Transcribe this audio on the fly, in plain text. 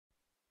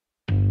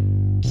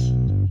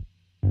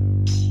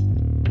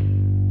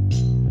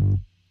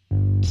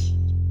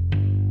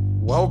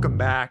welcome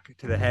back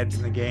to the Heads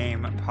in the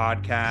Game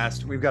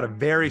podcast. We've got a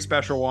very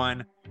special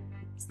one.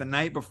 It's the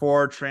night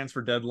before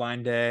transfer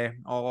deadline day.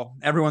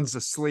 Everyone's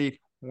asleep,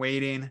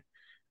 waiting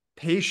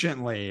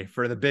patiently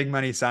for the big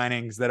money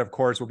signings that, of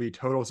course, will be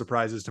total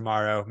surprises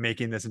tomorrow,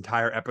 making this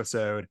entire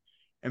episode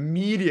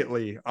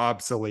immediately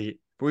obsolete.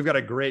 But we've got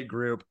a great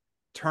group.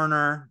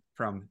 Turner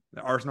from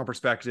the Arsenal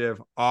perspective,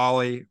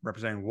 Ollie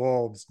representing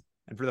Wolves,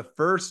 and for the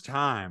first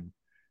time,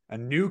 a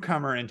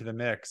newcomer into the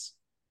mix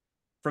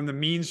from the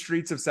mean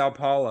streets of Sao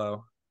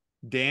Paulo,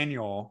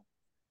 Daniel.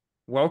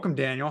 Welcome,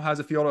 Daniel. How's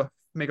it feel to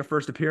make a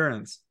first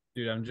appearance?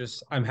 Dude,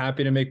 I'm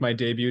happy to make my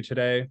debut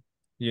today.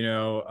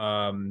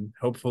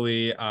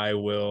 Hopefully I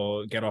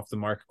will get off the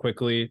mark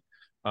quickly.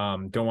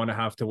 Don't want to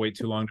have to wait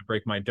too long to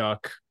break my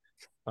duck.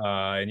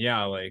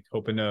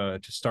 Hoping to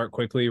start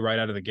quickly right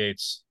out of the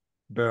gates.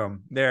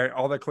 Boom. There,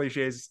 all the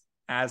cliches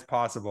as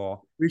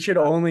possible. We should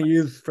only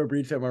use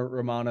Fabrizio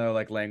Romano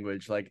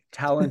language, like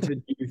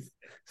talented youth,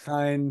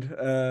 signed,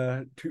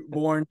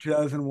 born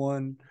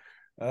 2001.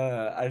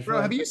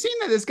 Bro, have you seen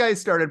that this guy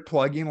started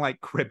plugging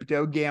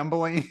crypto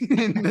gambling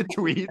in the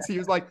tweets? He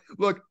was like,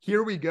 look,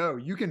 here we go.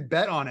 You can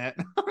bet on it.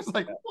 I was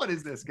like, what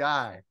is this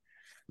guy?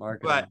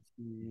 Marketing.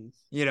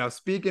 But,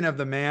 speaking of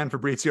the man,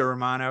 Fabrizio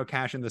Romano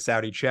cashing the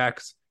Saudi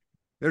checks,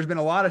 there's been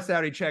a lot of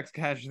Saudi checks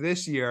cashed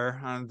this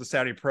year on the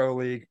Saudi Pro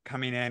League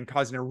coming in,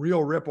 causing a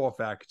real ripple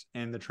effect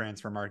in the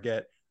transfer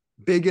market.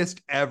 Biggest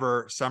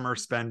ever summer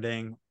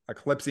spending,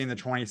 eclipsing the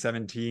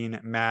 2017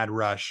 mad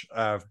rush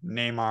of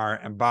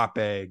Neymar,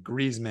 Mbappe,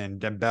 Griezmann,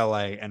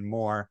 Dembele, and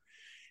more.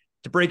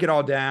 To break it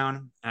all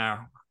down,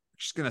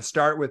 just going to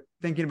start with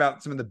thinking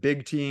about some of the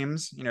big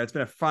teams. It's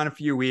been a fun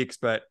few weeks,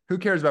 but who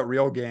cares about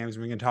real games?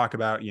 We can talk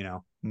about,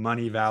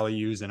 money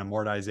values and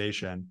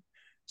amortization.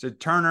 So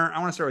Turner, I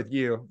want to start with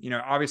you.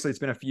 Obviously it's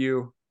been a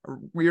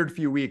weird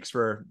few weeks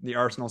for the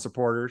Arsenal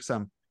supporters,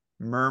 some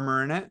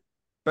murmur in it,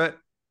 but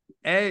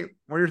what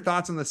are your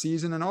thoughts on the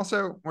season? And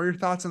also, what are your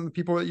thoughts on the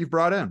people that you've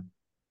brought in?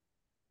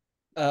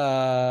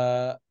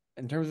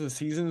 In terms of the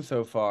season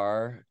so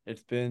far,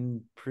 it's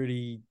been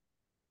pretty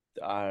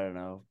bad.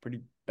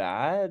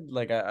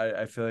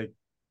 I feel like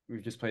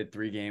we've just played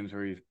 3 games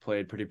where we've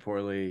played pretty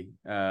poorly,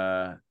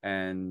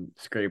 and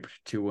scraped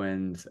 2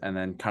 wins, and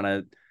then kind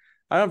of,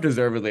 I don't know if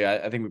deservedly,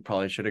 I think we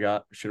probably should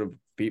have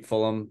beat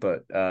Fulham,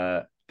 but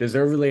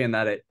deservedly in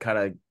that it kind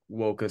of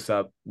woke us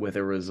up with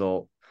a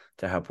result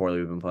to how poorly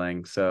we've been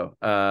playing. So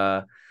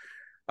I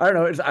don't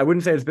know. I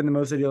wouldn't say it's been the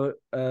most ideal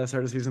start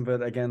of the season,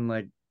 but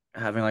again,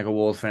 having a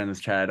Wolves fan in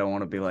this chat, I don't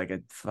want to be a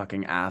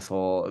fucking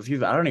asshole. Excuse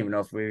me, I don't even know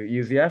if we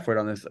use the F word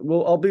on this.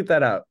 I'll beep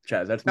that out,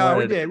 Chaz. That's no,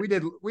 we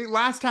did. We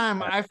last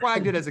time I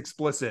flagged it as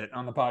explicit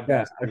on the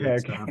podcast. Yeah,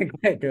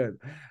 okay, good.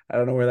 I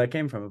don't know where that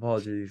came from.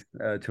 Apologies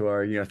to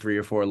our 3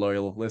 or 4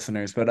 loyal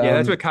listeners, but yeah,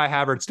 that's what Kai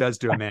Havertz does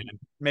to a man.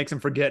 Makes him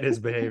forget his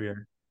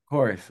behavior.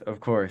 Of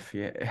course,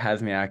 yeah, it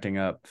has me acting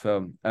up.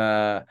 So,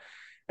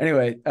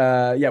 anyway,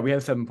 we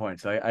have 7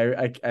 points.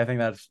 I think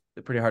that's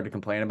pretty hard to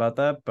complain about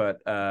that, but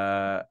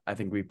I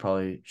think we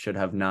probably should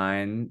have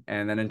 9.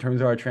 And then in terms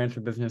of our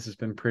transfer business, it's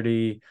been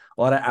a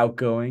lot of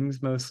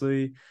outgoings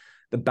mostly.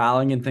 The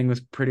Ballingen thing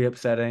was pretty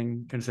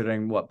upsetting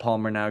considering what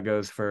Palmer now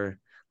goes for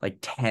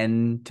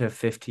 10 to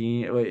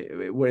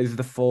 15. What is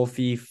the full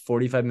fee?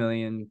 45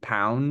 million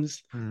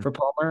pounds for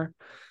Palmer.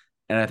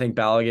 And I think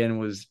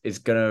Ballingen is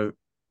gonna,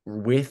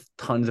 with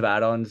tons of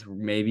add-ons,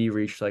 maybe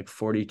reach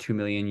 42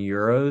 million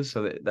euros.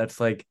 So that's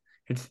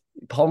it's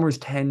Palmer's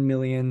 10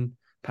 million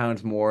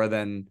pounds more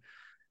than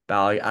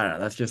Ballingen. I don't know.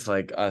 That's just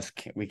us.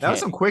 We can't. That was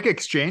some quick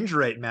exchange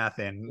rate math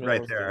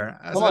right there.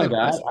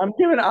 I'm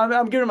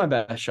giving my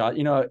best shot.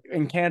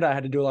 In Canada, I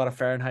had to do a lot of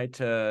Fahrenheit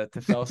to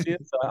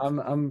Celsius. So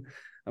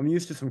I'm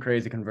used to some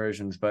crazy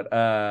conversions. But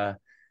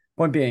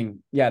point being,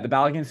 the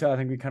Balogun sale, I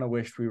think we kind of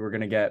wished we were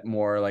going to get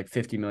more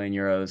 50 million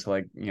euros,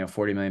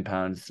 40 million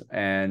pounds.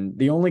 And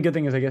the only good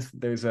thing is, I guess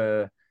there's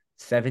a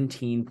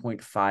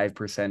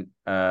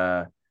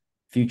 17.5%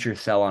 future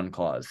sell-on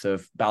clause. So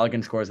if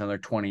Balogun scores another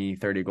 20,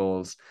 30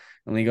 goals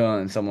in Liga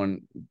and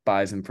someone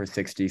buys him for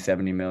 60,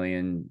 70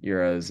 million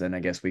euros, then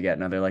I guess we get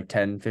another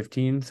 10,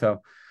 15.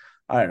 So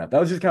I don't know. That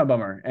was just kind of a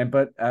bummer.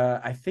 But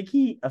I think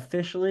he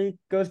officially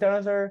goes down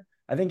as I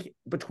think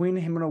between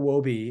him and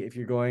Iwobi,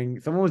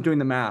 someone was doing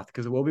the math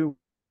because Iwobi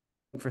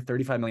for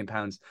 35 million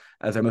pounds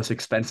as our most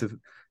expensive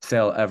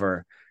sale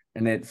ever.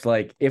 And it's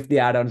if the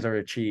add-ons are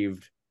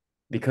achieved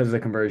because of the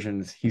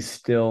conversions,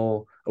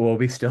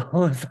 Iwobi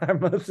still is our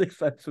most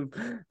expensive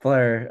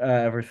player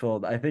ever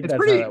sold. I think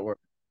that's how that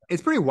works.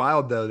 It's pretty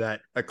wild though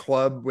that a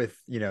club with,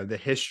 the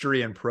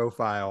history and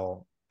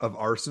profile of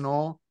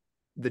Arsenal,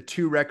 the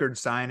 2 record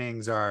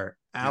signings are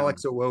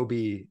Alex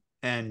Iwobi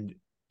and,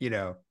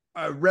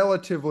 a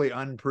relatively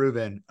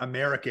unproven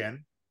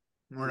American.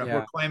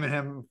 We're claiming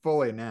him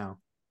fully now.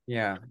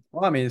 Yeah.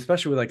 Well, I mean,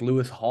 especially with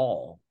Lewis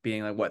Hall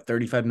being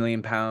 35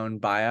 million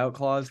pound buyout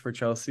clause for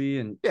Chelsea.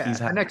 And he's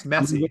the next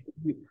Messi.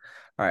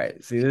 All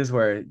right. See, this is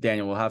where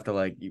Daniel will have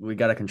to we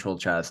got to control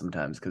Chaz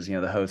sometimes because,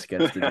 the host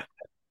gets to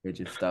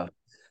do stuff.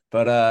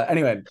 But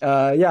anyway,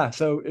 yeah,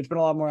 so it's been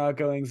a lot more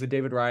outgoings. The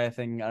David Raya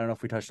thing, I don't know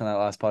if we touched on that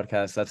last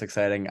podcast. That's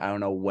exciting. I don't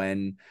know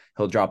when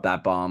he'll drop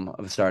that bomb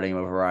of starting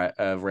of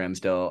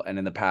Ramsdale. And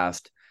in the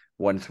past,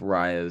 once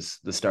Raya's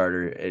the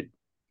starter, it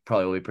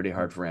probably will be pretty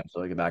hard for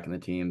Ramsdale to get back in the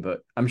team.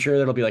 But I'm sure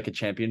that'll be like a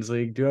Champions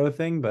League duo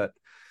thing, but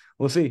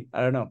we'll see.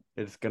 I don't know.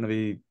 It's gonna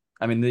be,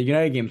 I mean, the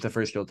United game's the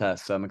first real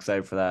test, so I'm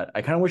excited for that.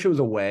 I kind of wish it was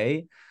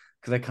away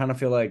because I kind of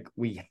feel like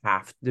we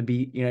have to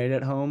beat United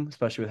at home,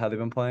 especially with how they've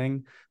been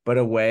playing. But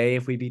away,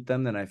 if we beat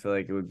them, then I feel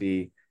like it would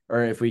be,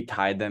 or if we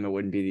tied them, it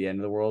wouldn't be the end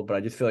of the world. But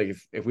I just feel like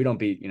if we don't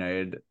beat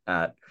United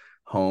at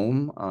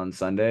home on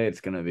Sunday,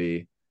 it's gonna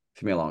be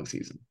a long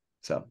season.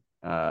 So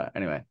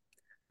anyway,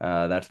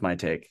 that's my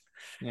take.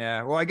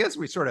 Yeah. Well, I guess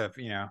we sort of,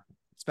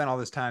 spent all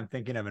this time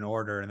thinking of an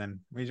order, and then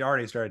we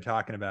already started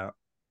talking about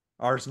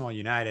Arsenal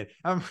United.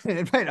 I'm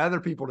invite other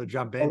people to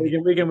jump in.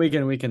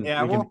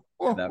 Yeah,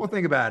 We'll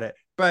think about it.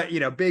 But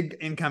big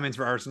incomings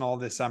for Arsenal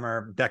this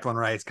summer: Declan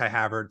Rice, Kai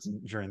Havertz,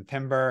 and Jurgen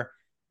Timber.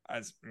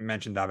 As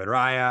mentioned, David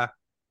Raya.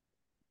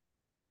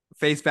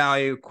 Face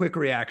value, quick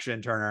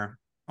reaction, Turner,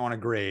 on a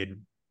grade.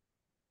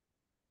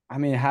 I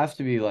mean, it has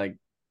to be like,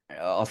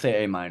 I'll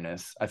say A-.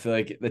 I feel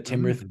like the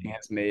Timber thing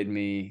has made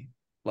me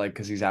like,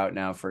 because he's out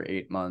now for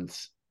 8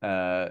 months,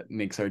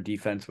 makes our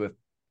defense with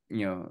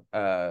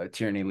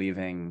Tierney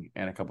leaving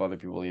and a couple other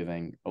people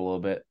leaving a little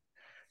bit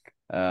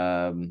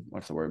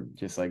what's the word,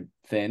 just like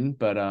thin.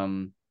 But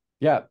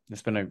yeah,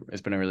 it's been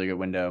a really good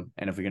window,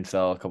 and if we can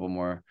sell a couple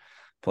more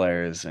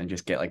players and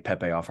just get like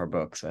Pepe off our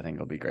books, I think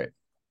it'll be great.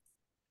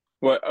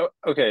 Well,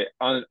 okay.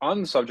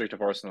 On the subject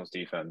of Arsenal's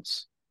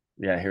defense,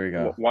 Yeah, here we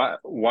go.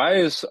 why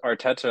is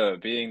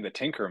Arteta being the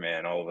Tinker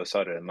Man all of a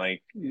sudden?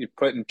 Like, you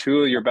put in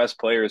two of your best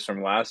players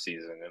from last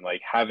season and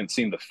like haven't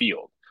seen the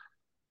field.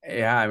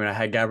 Yeah, I mean, I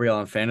had Gabriel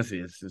on fantasy.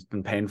 It's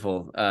been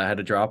painful. I had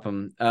to drop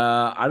him.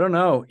 I don't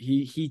know.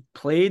 He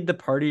played the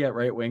party at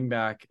right wing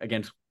back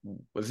against,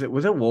 was it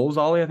Wolves,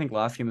 Ollie? I think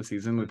last game of the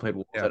season we played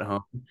Wolves at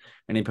home,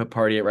 and he put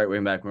Party at right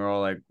wing back. We were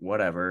all like,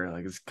 whatever.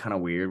 Like, it's kind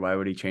of weird. Why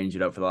would he change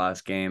it up for the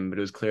last game? But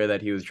it was clear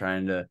that he was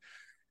trying to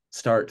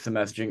start some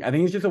messaging. I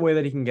think it's just a way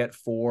that he can get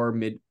four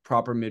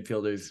proper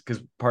midfielders,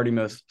 because Party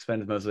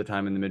spends most of the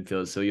time in the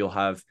midfield. So you'll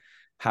have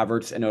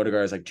Havertz and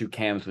Odegaard as like two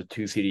cams with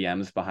two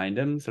CDMs behind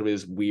him. So it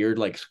was weird,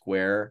 like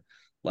square,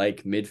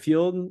 like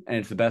midfield. And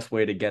it's the best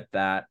way to get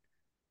that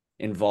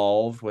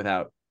involved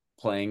without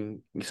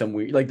playing some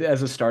weird, like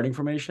as a starting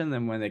formation.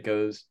 Then when it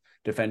goes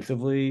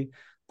defensively,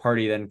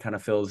 Party then kind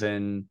of fills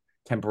in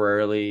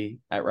temporarily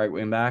at right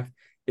wing back.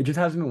 It just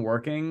hasn't been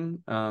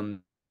working.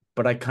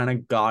 But I kind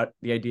of got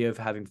the idea of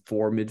having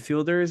four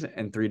midfielders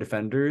and three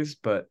defenders.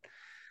 But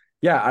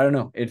yeah, I don't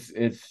know.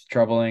 It's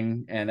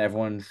troubling, and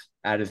everyone's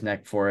at his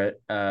neck for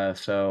it.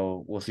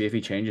 So we'll see if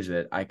he changes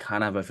it. I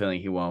kind of have a feeling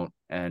he won't,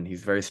 and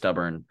he's very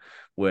stubborn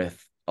with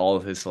all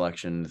of his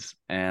selections.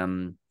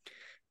 And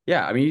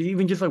yeah, I mean,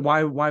 even just like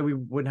why we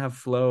wouldn't have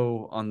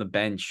Flo on the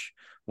bench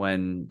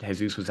when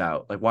Jesus was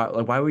out.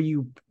 Why would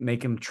you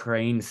make him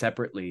train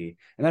separately?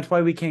 And that's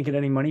why we can't get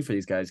any money for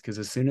these guys, because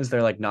as soon as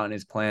they're like not in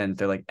his plans,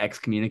 they're like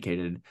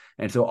excommunicated.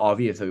 And it's so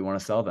obvious that we want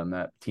to sell them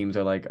that teams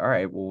are like, all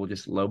right, well, we'll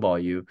just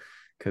lowball you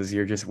because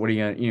you're just, what are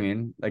you gonna, you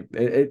mean? Like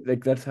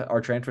like that's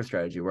our transfer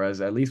strategy.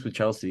 Whereas at least with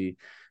Chelsea,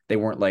 they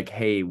weren't like,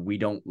 hey, we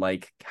don't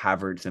like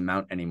Havertz and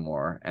Mount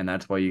anymore. And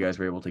that's why you guys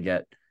were able to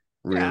get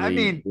really, yeah, I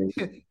mean,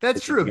 really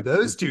that's true of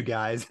those two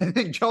guys. I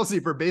think Chelsea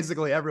for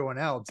basically everyone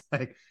else.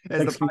 Like,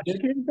 as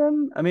excommunicated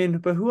them. I mean,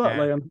 but who else?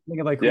 Yeah. Like, I'm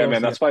thinking like, who Yeah, else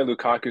man, that's why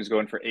Lukaku's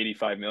going for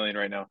 85 million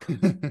right now.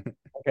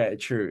 Okay,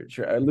 true.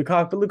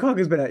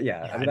 Lukaku's been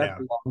I mean,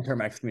 that's long-term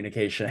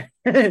excommunication,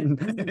 and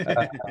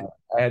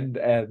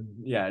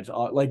yeah, it's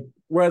all, like,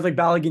 whereas like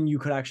Balogun, you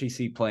could actually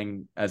see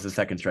playing as a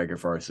second striker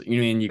for us. You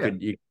know what I mean? You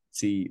could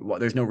see, well,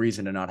 there's no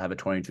reason to not have a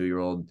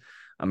 22-year-old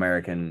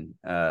American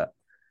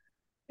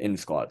in the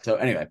squad. So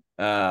anyway,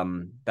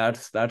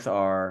 that's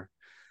our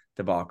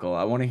debacle.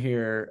 I want to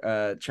hear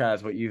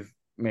Chaz, what you've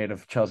made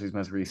of Chelsea's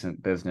most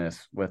recent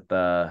business with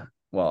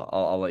well,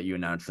 I'll let you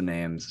announce the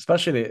names,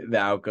 especially the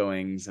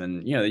outgoings,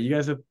 and you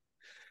guys have,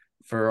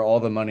 for all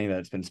the money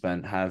that's been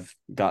spent, have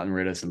gotten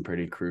rid of some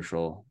pretty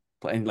crucial,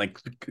 and like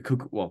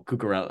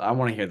Cucurella. I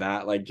want to hear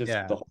that, like, just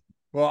the whole.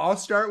 Well, I'll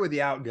start with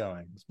the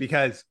outgoings,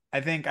 because I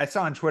think I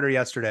saw on Twitter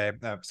yesterday.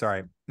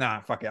 Sorry,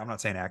 fuck it, I'm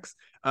not saying X.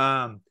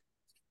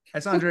 I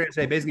saw on Twitter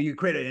say basically you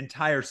create an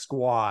entire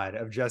squad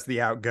of just the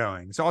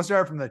outgoing. So I'll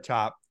start from the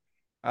top.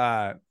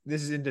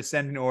 This is in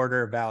descending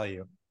order of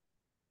value.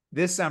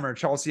 This summer,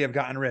 Chelsea have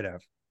gotten rid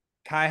of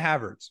Kai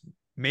Havertz,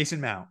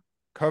 Mason Mount,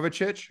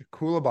 Kovacic,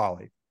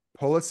 Koulibaly,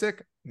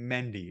 Pulisic,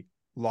 Mendy,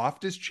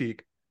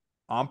 Loftus-Cheek,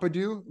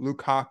 Ampadu,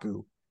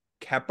 Lukaku,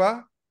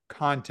 Kepa,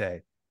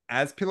 Conte,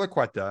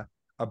 Azpilicueta,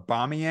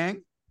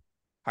 Aubameyang,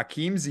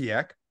 Hakim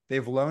Ziyech.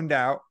 They've loaned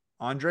out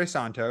Andre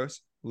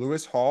Santos,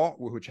 Lewis Hall,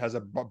 which has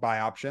a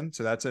buy option,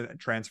 so that's a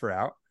transfer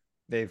out.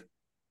 They've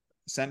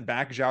sent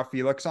back João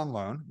Felix on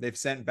loan. They've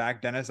sent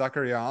back Dennis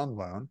Zakaria on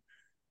loan.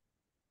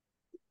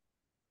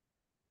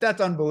 That's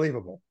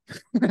unbelievable.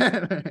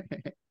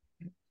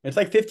 It's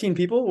like 15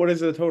 people. What is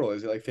the total?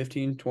 Is it like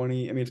 15,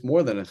 20? I mean, it's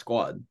more than a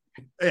squad.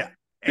 Yeah.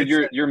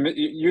 Dude, It's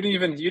you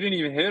didn't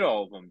even hit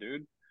all of them,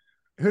 dude.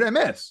 who'd I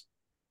miss?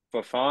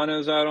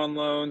 Fafana's out on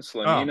loan. Oh,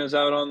 Slamina's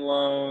out on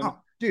loan.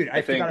 dude, I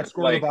I forgot think to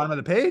scroll to the bottom of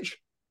the page.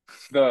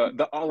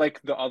 the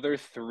other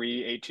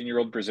three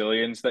 18-year-old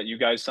Brazilians that you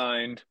guys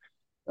signed.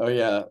 Oh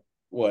yeah.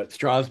 What?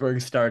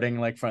 Strasbourg starting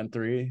like front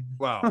three.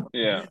 Wow.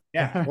 Yeah.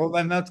 Yeah. Well,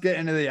 then let's get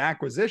into the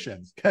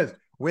acquisitions because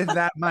with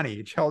that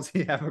money,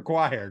 Chelsea have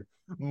acquired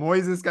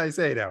Moises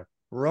Caicedo,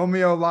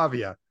 Romeo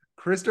Lavia,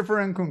 Christopher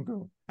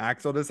Nkunku,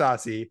 Axel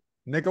Disasi,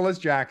 Nicholas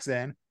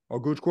Jackson,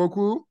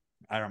 Oguchukwu.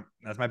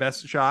 That's my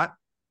best shot.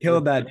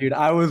 Killed that, dude.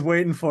 I was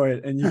waiting for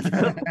it, and you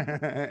killed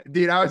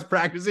Dude, I was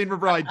practicing for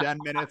probably 10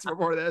 minutes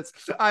before this.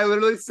 I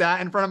literally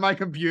sat in front of my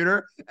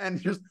computer and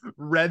just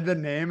read the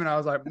name, and I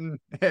was like,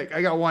 heck,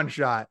 I got one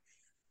shot.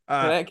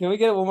 Can we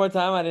get it one more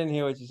time? I didn't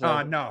hear what you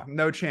said.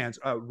 No chance.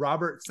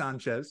 Robert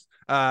Sanchez,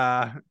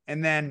 and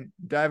then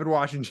David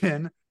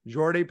Washington,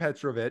 Jordi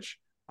Petrovic,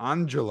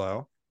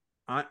 Angelo,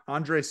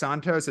 Andre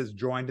Santos has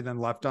joined and then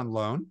left on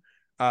loan.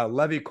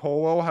 Levi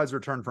Colwell has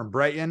returned from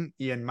Brighton.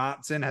 Ian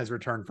Matson has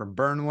returned from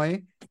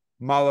Burnley.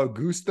 Malo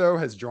Gusto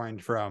has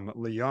joined from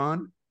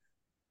Lyon.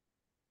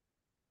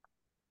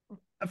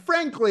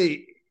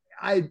 Frankly,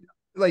 I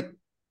like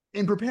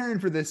in preparing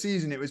for this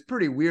season, it was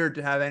pretty weird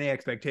to have any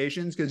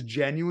expectations because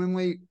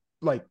genuinely,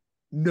 like,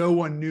 no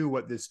one knew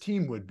what this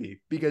team would be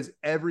because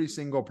every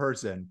single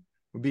person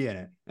would be in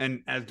it.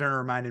 And as Turner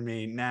reminded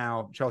me,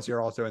 now Chelsea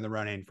are also in the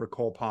running for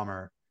Cole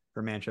Palmer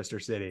for Manchester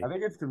City. I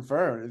think it's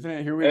confirmed, isn't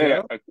it? Here we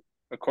go.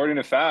 According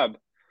to Fab.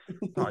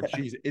 Oh,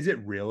 jeez. Is it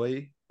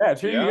really? Yeah,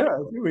 here we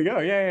go. Here we go.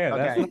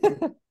 Yeah.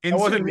 Okay.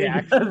 Instant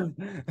reaction.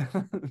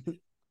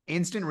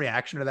 Instant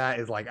reaction to that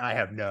is like, I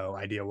have no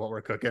idea what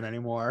we're cooking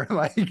anymore.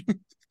 Like,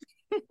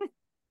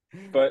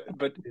 but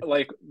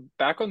like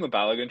back on the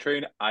Balogun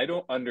train, I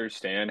don't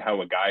understand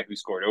how a guy who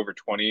scored over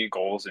 20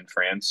 goals in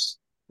France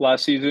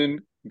last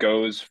season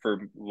goes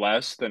for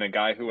less than a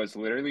guy who has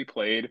literally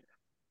played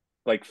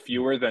like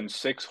fewer than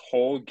 6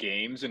 whole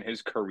games in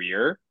his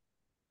career.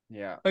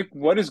 Yeah. Like,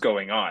 what is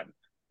going on?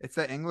 It's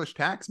the English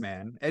tax,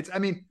 man. I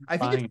think it's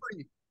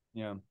pretty,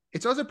 yeah.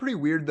 It's also pretty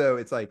weird though.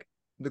 It's like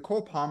the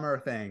Cole Palmer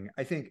thing,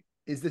 I think,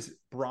 is this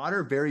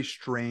broader, very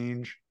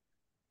strange,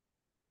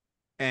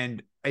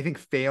 and I think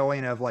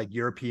failing of like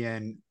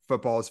European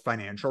football's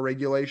financial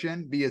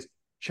regulation, because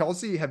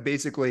Chelsea have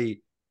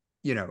basically,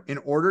 in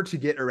order to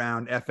get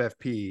around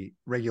FFP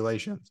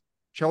regulations,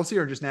 Chelsea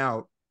are just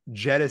now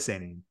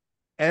jettisoning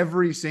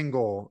every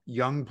single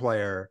young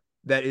player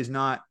that is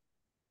not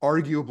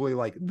arguably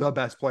like the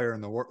best player in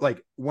the world,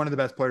 like one of the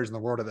best players in the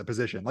world at that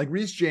position. Like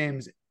Reece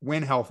James,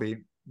 when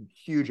healthy,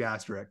 huge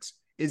asterisks,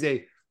 is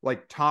a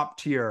like top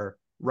tier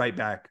right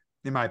back,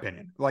 in my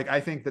opinion. Like, I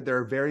think that there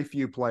are very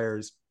few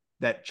players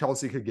that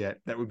Chelsea could get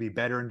that would be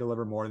better and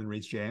deliver more than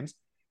Reece James.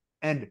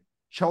 And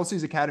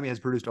Chelsea's academy has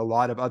produced a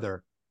lot of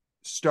other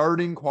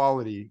starting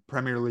quality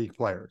Premier League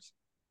players,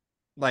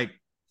 like,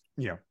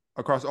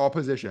 across all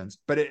positions.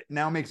 But it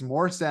now makes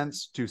more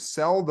sense to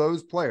sell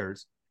those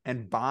players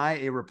and buy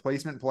a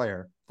replacement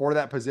player for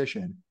that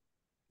position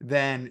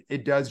than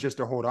it does just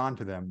to hold on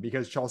to them,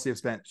 because Chelsea have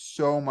spent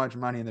so much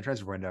money in the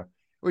transfer window,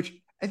 which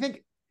I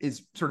think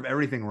is sort of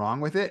everything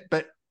wrong with it.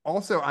 But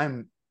also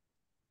I'm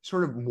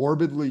sort of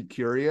morbidly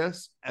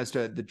curious as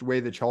to the way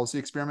the Chelsea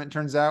experiment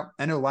turns out.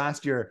 I know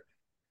last year,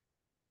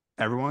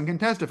 everyone can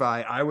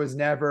testify, I was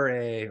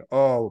never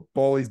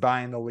Bowley's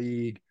buying the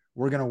league,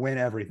 we're going to win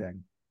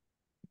everything.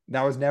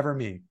 That was never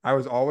me. I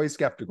was always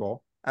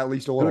skeptical, at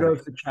least a little.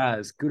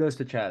 Kudos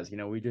to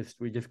Chaz.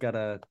 We just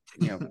gotta,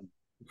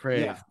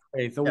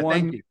 praise the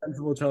one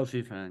sensible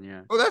Chelsea fan.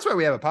 Yeah. Well, that's why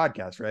we have a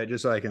podcast, right?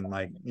 Just so I can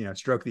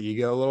stroke the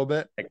ego a little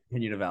bit.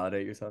 Continue to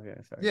validate yourself. Yeah.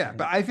 Sorry. Yeah,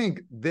 but I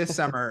think this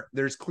summer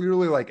there's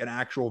clearly like an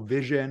actual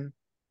vision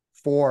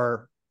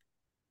for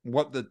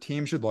what the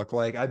team should look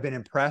like. I've been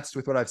impressed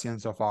with what I've seen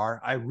so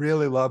far. I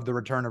really love the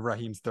return of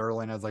Raheem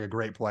Sterling as like a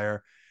great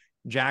player.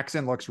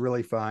 Jackson looks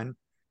really fun,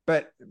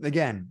 but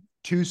again,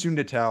 too soon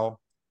to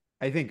tell.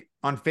 I think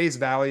on face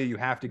value, you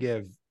have to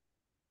give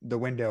the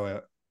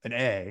window an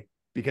A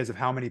because of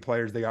how many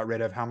players they got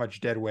rid of, how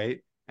much dead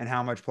weight, and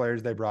how much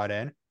players they brought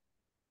in.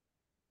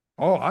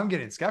 Oh, I'm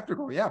getting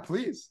skeptical. Yeah,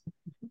 please.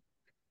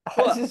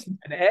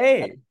 An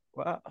A.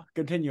 Wow.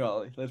 Continue,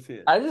 Ollie. Let's see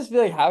it. I just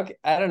feel like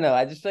I don't know.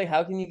 I just feel like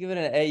how can you give it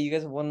an A? You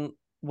guys won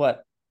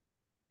what?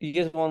 You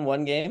guys won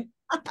one game?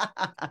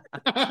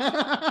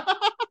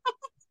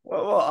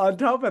 Well, on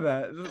top of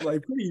that,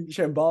 like pretty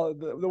shambolic.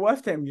 The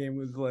West Ham game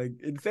was like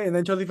insane.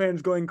 Then Chelsea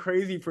fans going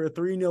crazy for a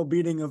 3-0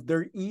 beating of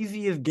their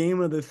easiest game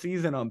of the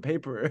season on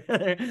paper.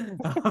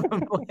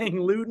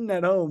 Playing Luton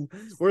at home,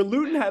 where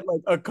Luton had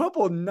like a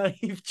couple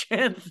nice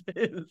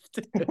chances.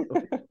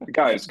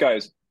 Guys,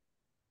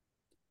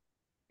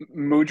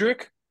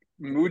 Mudryk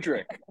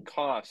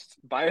costs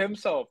by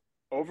himself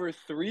over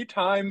 3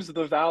 times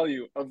the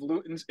value of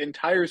Luton's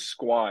entire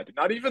squad.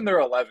 Not even their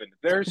 11,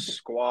 their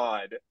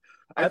squad.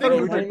 I think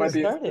Mudryk might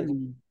be.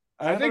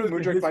 I think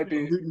Mudryk might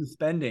be Luton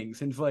spending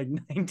since like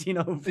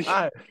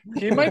 1905.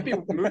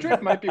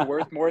 Mudryk might be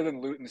worth more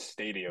than Luton's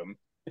stadium.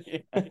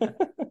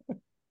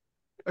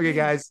 Okay,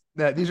 guys,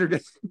 these are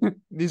good.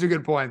 These are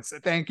good points.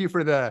 Thank you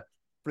for the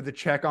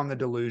check on the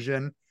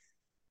delusion.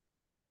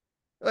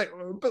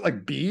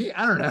 But B,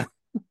 I don't know.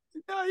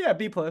 Oh yeah,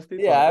 B plus.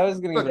 Yeah, I was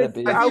gonna give it a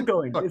B. The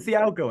outgoings. It's the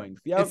outgoings.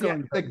 The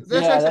outgoings.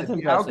 That's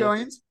the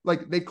outgoings.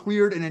 Like they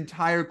cleared an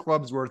entire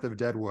club's worth of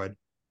deadwood.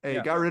 They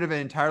got rid of an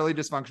entirely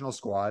dysfunctional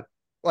squad.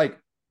 Like,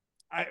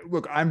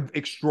 I'm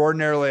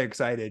extraordinarily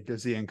excited to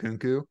see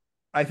Nkunku.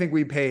 I think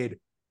we paid,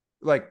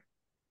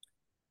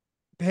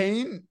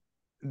 paying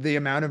the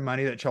amount of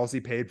money that Chelsea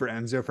paid for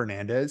Enzo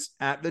Fernandez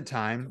at the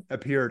time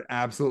appeared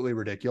absolutely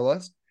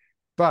ridiculous.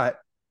 But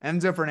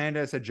Enzo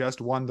Fernandez had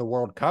just won the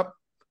World Cup.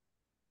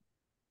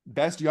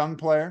 Best young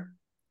player,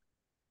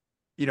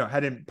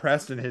 had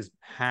impressed in his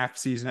half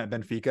season at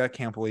Benfica.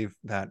 Can't believe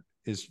that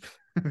is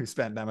we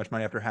spent that much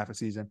money after half a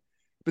season.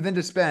 But then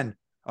to spend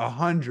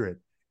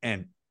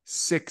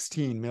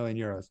 116 million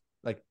euros,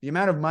 like the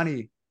amount of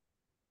money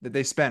that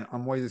they spent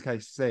on Moises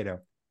Caicedo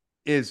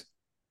is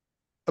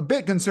a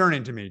bit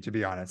concerning to me, to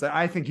be honest.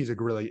 I think he's a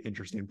really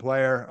interesting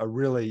player, a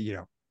really,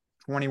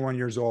 21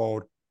 years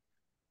old,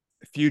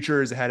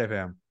 future is ahead of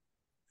him.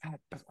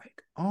 But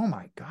oh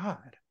my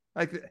God.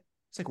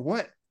 It's like,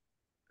 what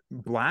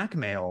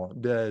blackmail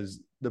does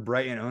the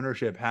Brighton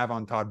ownership have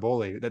on Todd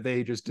Bowley that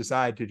they just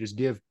decide to just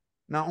give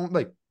not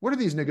only, what are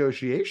these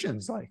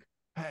negotiations like?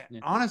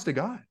 Honest to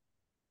God.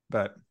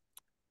 But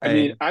I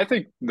mean, I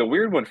think the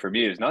weird one for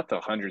me is not the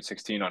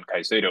 116 on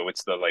Caicedo.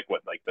 It's the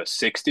the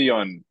 60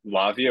 on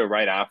Lavia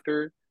right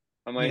after.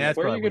 I'm like,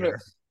 where are you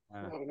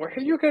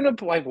gonna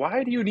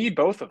why do you need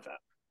both of them?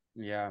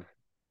 Yeah.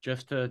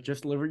 Just to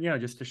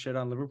shit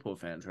on Liverpool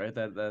fans, right?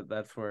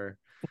 That's where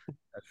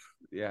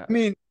yeah. I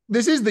mean,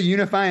 this is the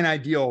unifying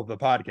ideal of the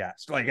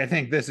podcast. I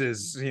think this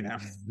is,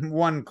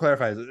 one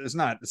clarifies it's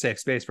not a safe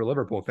space for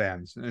Liverpool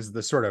fans. Is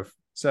the sort of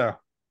I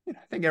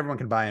think everyone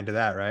can buy into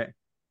that, right?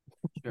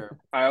 Sure.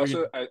 I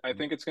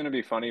think it's going to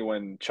be funny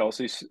when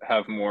Chelsea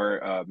have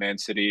more Man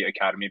City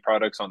academy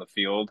products on the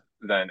field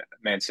than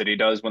Man City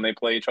does when they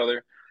play each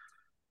other,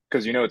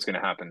 because it's going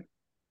to happen.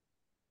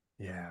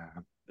 Yeah.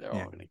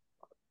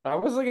 I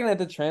was looking at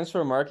the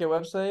transfer market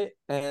website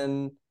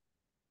and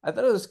I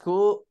thought it was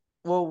cool.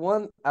 Well,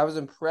 one, I was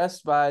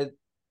impressed by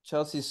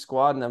Chelsea's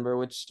squad number,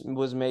 which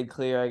was made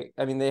clear.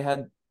 I mean, they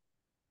had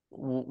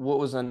what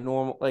was a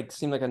normal,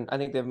 seemed like I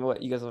think they have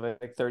you guys have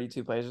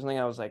 32 players or something.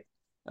 I was like,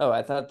 oh,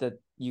 I thought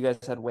that you guys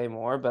had way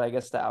more, but I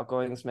guess the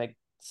outgoings make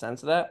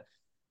sense of that.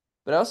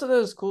 But I also thought it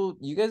was cool.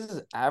 You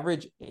guys'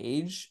 average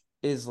age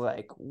is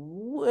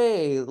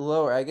way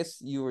lower. I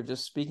guess you were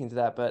just speaking to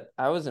that, but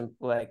I wasn't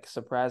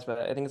surprised by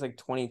that. I think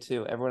it's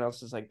 22. Everyone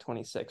else is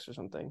 26 or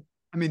something.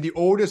 I mean, the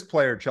oldest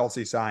player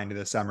Chelsea signed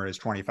this summer is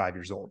 25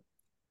 years old.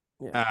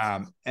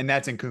 Yeah. And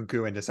that's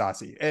Nkunku and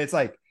Disasi. It's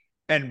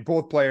and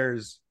both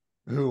players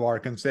who are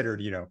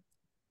considered,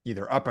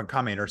 either up and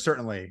coming or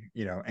certainly,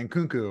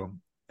 Nkunku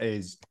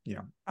is,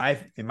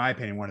 in my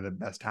opinion, one of the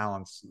best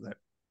talents that,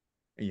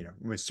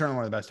 was certainly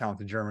one of the best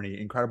talents in Germany,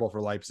 incredible for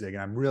Leipzig.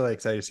 And I'm really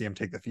excited to see him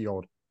take the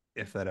field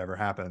if that ever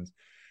happens.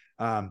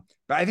 But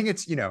I think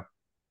it's,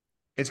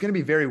 it's going to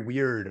be very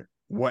weird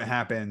what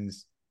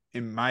happens,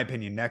 in my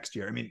opinion, next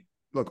year. I mean,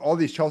 look, all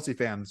these Chelsea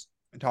fans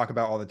talk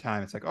about all the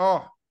time. It's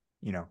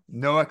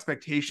no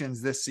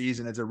expectations this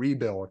season. It's a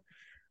rebuild.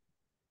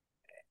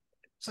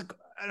 It's an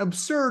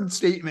absurd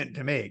statement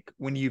to make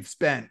when you've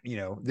spent,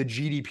 the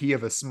GDP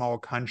of a small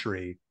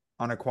country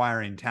on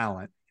acquiring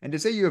talent. And to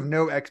say you have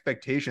no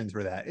expectations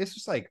for that, it's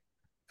just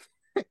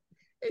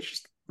it's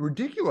just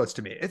ridiculous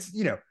to me. It's,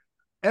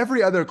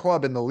 every other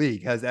club in the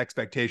league has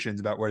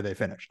expectations about where they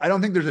finish. I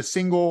don't think there's a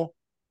single,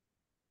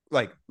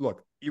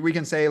 look, we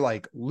can say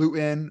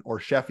Luton or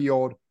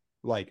Sheffield,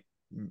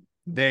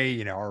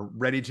 they, are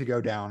ready to go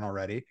down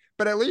already,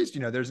 but at least,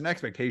 there's an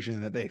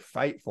expectation that they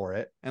fight for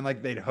it. And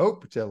they'd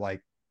hope to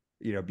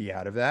be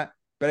out of that.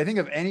 But I think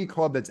of any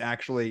club that's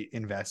actually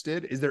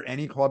invested, is there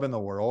any club in the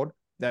world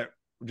that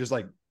just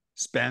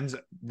spends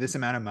this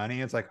amount of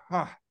money? It's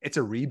it's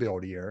a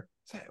rebuild year.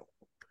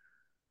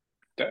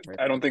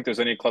 I don't think there's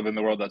any club in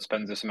the world that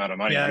spends this amount of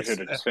money. I should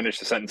have just finished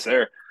the sentence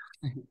there.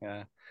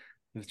 Yeah,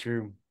 that's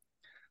true.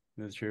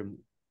 That's true.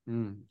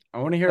 I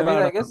want to hear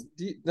about. I guess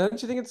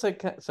don't you think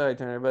it's sorry,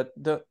 Turner, but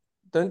do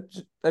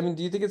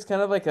you think it's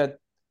kind of a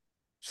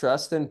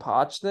trust in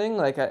Poch thing?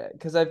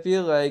 Because I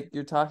feel like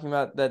you're talking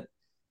about that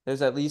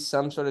there's at least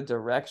some sort of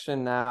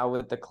direction now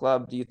with the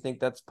club. Do you think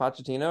that's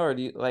Pochettino, or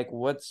do you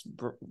what's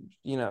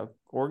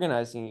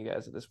organizing you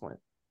guys at this point?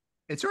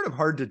 It's sort of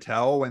hard to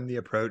tell when the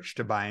approach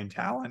to buying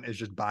talent is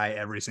just buy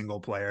every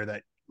single player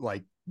that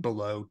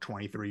below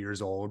 23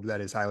 years old that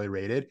is highly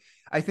rated.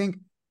 I think,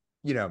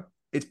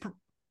 it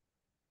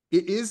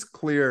is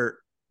clear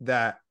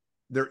that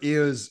there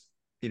is,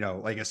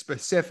 a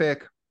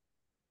specific,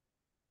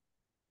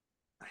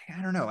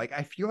 I don't know,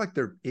 I feel like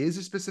there is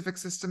a specific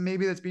system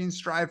maybe that's being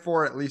strived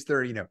for. At least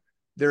there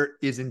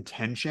is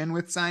intention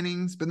with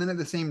signings, but then at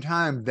the same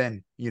time,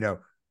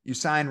 you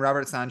sign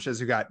Robert Sanchez,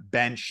 who got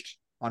benched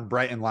on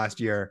Brighton last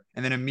year,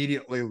 and then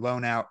immediately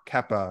loan out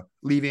Kepa,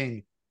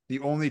 leaving the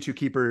only two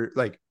keeper,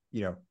 like,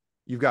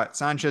 you've got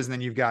Sanchez and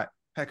then you've got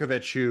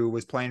Pekovic, who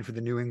was playing for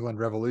the New England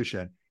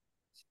Revolution.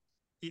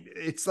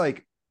 It's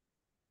like,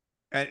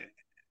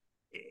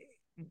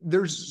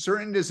 there's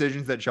certain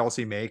decisions that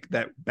Chelsea make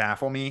that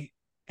baffle me.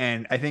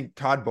 And I think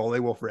Todd Boehly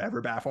will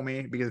forever baffle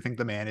me because I think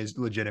the man is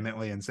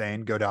legitimately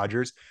insane. Go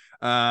Dodgers.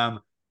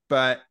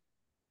 But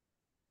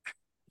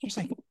just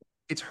like,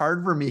 it's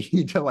hard for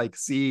me to like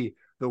see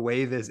the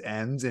way this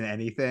ends in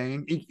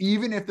anything,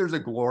 even if there's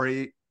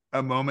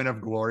a moment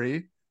of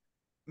glory.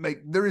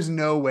 Like, there is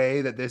no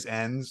way that this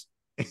ends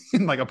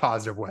in like a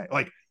positive way.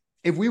 Like,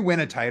 if we win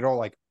a title,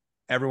 like,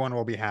 everyone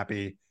will be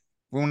happy. If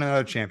we win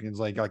another Champions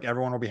League, like,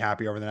 everyone will be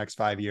happy over the next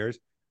 5 years.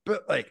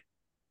 But like,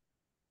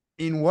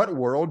 in what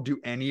world do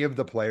any of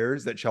the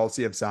players that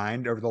Chelsea have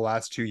signed over the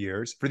last 2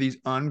 years for these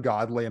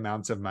ungodly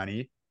amounts of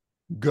money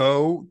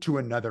go to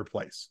another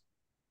place?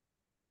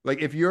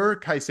 Like, if you're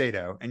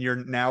Caicedo and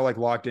you're now like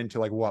locked into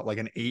like what, like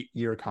an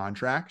 8-year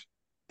contract,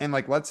 and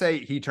like, let's say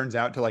he turns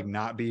out to like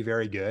not be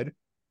very good,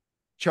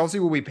 Chelsea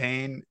will be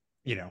paying,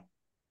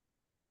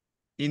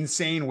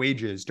 insane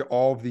wages to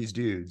all of these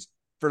dudes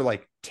for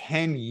like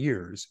 10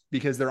 years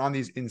because they're on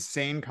these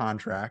insane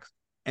contracts.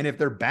 And if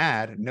they're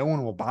bad, no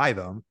one will buy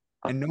them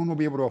and no one will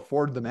be able to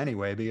afford them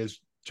anyway because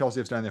Chelsea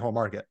have done the whole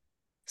market.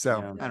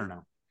 So I don't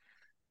know.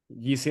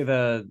 You see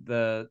there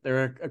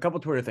were a couple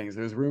Twitter things.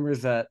 There's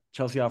rumors that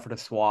Chelsea offered a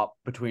swap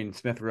between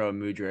Smith Rowe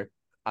and Mudryk.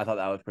 I thought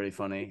that was pretty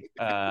funny.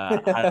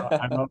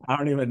 I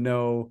don't even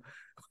know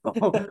where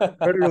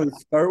to really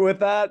start with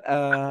that.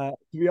 To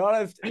be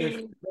honest,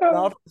 if they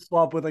offered a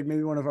swap with like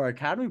maybe one of our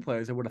academy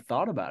players, I would have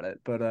thought about it.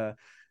 But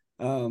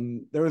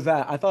there was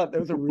that. I thought there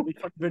was a really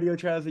fun video,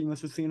 Chaz, that you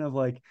must have seen of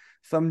like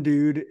some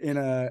dude in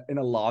a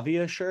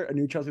Lavia shirt, a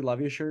new Chelsea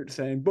Lavia shirt,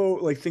 saying "Bo,"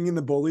 like singing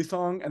the Bowley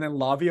song, and then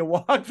Lavia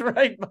walked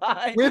right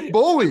by with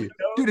Bowley.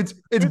 Dude, it's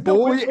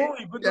Bowley.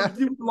 But the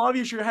dude with the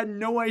Lavia shirt had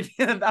no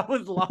idea that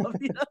was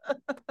Lavia.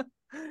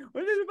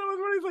 What is it? That was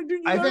funny. It's like,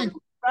 dude, I think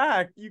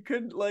back. You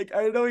could like,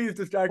 I know he's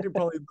distracted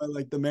probably by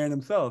like the man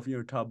himself,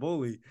 Todd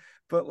Bowley,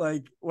 but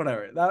like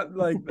whatever. That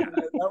was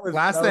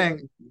last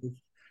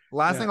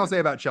thing I'll say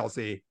about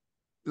Chelsea.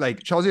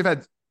 Like, Chelsea have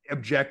had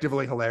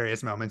objectively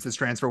hilarious moments this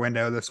transfer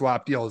window. The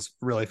swap deal is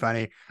really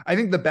funny. I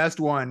think the best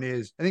one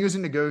is, I think it was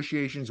in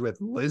negotiations with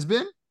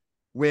Lisbon,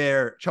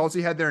 where Chelsea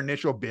had their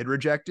initial bid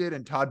rejected,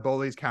 and Todd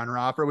Bowley's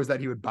counteroffer was that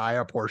he would buy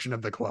a portion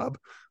of the club,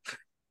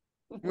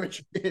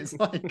 which is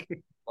like,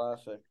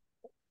 classic.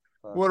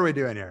 What are we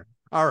doing here?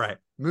 All right,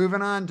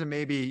 moving on to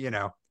maybe,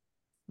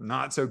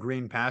 not so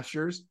green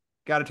pastures.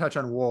 Got to touch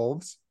on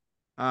Wolves.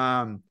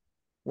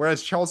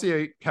 Whereas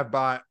Chelsea have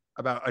bought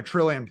about 1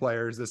 trillion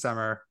players this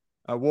summer,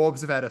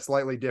 Wolves have had a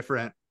slightly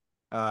different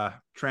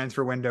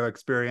transfer window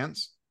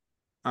experience.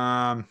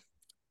 Ollie,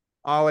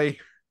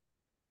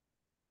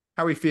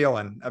 how are we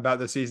feeling about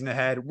the season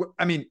ahead?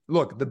 I mean,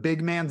 look, the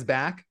big man's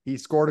back. He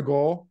scored a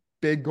goal,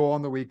 big goal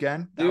on the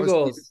weekend. Two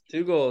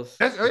goals.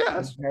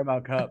 That's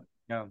Paramount Cup.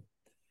 Yeah,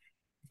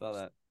 saw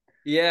that.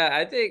 Yeah,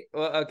 I think.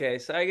 Well, okay,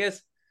 so I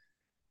guess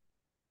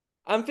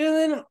I'm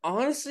feeling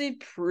honestly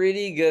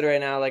pretty good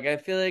right now. Like, I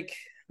feel like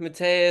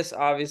Mateus,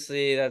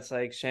 obviously, that's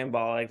like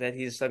shambolic that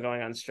he's still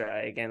going on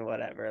strike and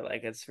whatever.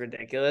 Like, it's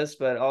ridiculous.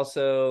 But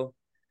also,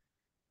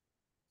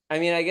 I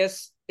mean, I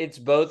guess it's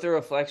both a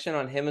reflection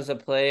on him as a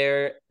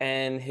player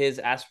and his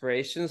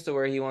aspirations to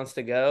where he wants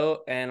to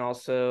go, and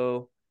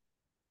also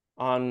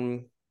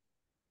on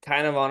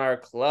kind of on our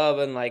club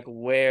and like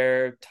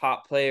where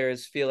top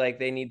players feel like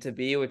they need to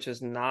be, which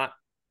is not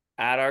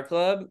at our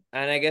club.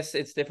 And I guess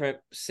it's different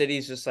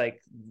cities, just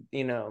like,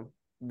 they're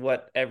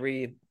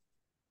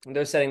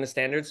setting the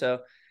standard. So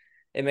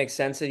it makes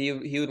sense that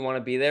he would want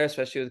to be there,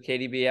 especially with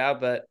KDB out.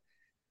 But,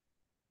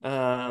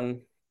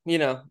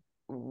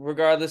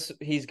 regardless,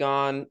 he's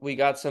gone. We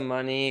got some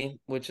money,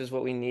 which is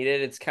what we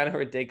needed. It's kind of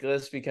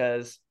ridiculous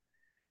because,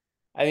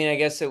 I mean, I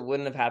guess it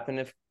wouldn't have happened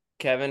if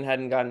Kevin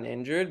hadn't gotten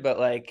injured. But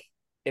like,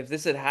 if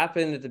this had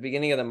happened at the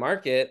beginning of the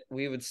market,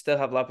 we would still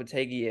have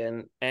Lopetegui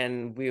in,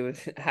 and we would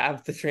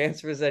have the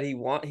transfers that he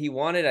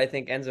wanted. I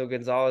think Enzo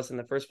Gonzalez in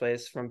the first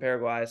place from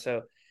Paraguay.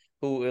 So,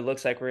 who it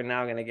looks like we're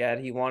now going to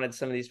get. He wanted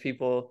some of these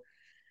people.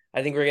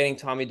 I think we're getting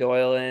Tommy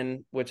Doyle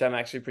in, which I'm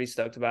actually pretty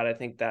stoked about. I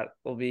think that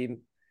will be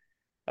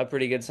a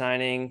pretty good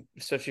signing,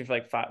 especially for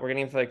like we're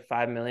getting him for like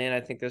 $5 million.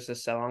 I think there's a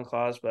sell-on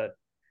clause, but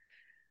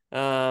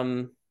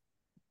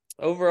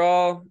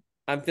overall,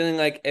 I'm feeling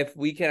like if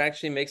we can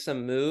actually make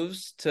some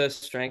moves to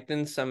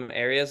strengthen some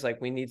areas, like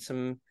we need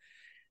some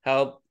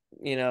help,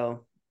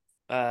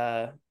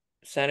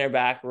 center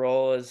back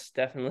role is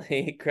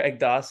definitely Craig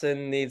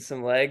Dawson needs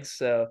some legs.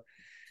 So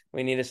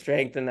we need to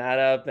strengthen that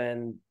up.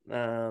 And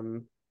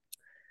I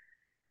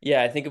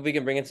think if we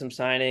can bring in some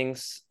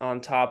signings on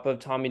top of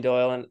Tommy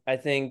Doyle, and I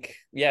think,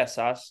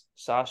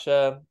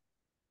 Sasha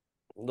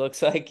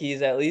looks like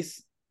he's at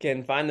least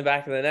can find the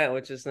back of the net,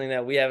 which is something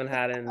that we haven't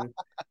had in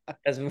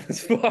as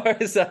far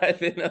as I've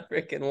been a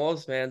freaking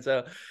Wolves fan.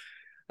 So,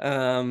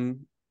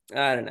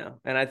 I don't know.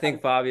 And I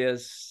think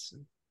Fabia's.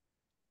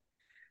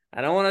 I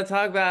don't want to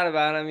talk bad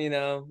about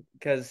him,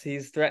 because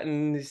he's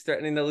threatening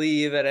to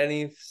leave at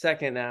any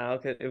second now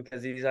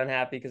because he's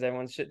unhappy because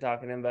everyone's shit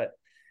talking him. But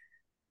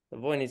the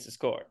boy needs to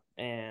score,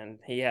 and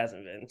he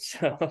hasn't been.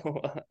 So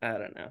I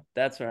don't know.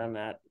 That's where I'm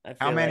at. I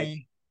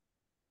feel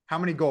How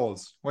many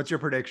goals? What's your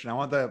prediction? I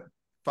want the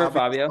for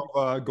Fabio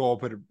goal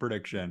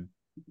prediction.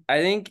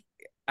 I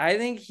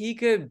think he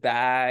could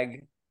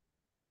bag.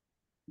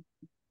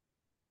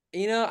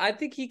 I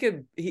think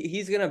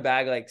he's gonna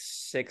bag like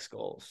 6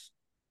 goals.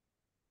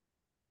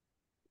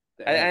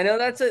 I know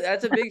that's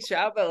a big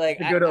shout, but like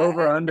a good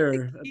over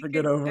under. That's a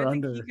good over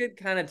under. He could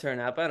kind of turn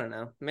up. I don't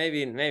know.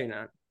 Maybe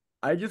not.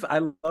 I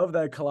love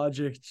that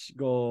Kalajic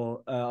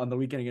goal on the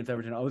weekend against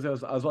Everton. I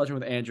was watching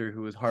with Andrew,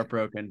 who was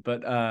heartbroken,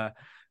 but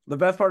the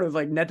best part was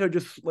like Neto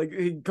just like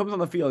he comes on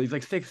the field. He's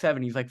like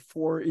 6'7". He's like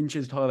 4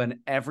 inches taller than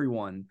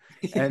everyone,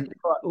 and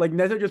like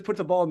Neto just puts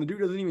the ball and the dude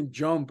doesn't even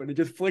jump, and it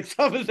just flicks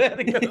off his head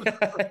and goes.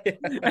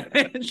 And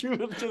Andrew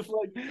was just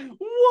like,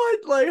 "What?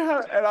 Like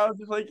how?" And I was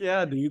just like,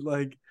 "Yeah, dude.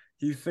 Like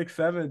he's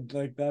 6'7".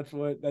 Like that's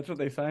what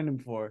they signed him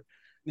for."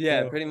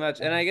 Yeah, so, pretty much.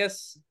 And I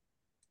guess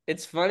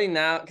it's funny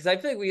now because I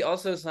feel like we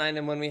also signed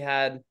him when we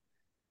had,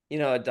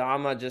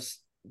 Adama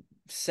just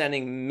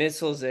sending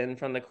missiles in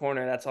from the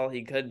corner. That's all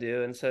he could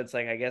do. And so it's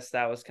like, I guess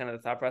that was kind of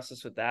the thought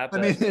process with that.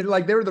 But... I mean,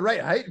 like they were the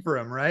right height for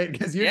him, right?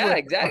 Because yeah,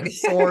 exactly.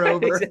 Soar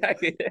over.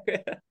 Exactly.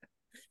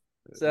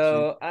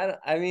 So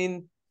I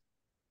mean,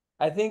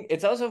 I think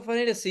it's also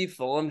funny to see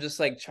Fulham just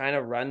like trying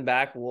to run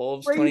back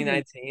Wolves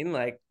 2019,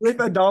 like with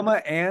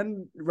Adama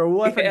and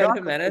Raul. I forgot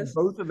Jimenez.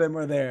 Both of them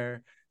are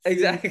there.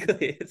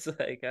 Exactly. It's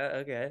like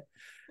okay,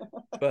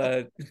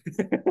 but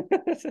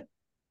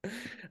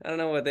I don't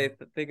know what they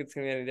think it's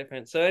gonna be any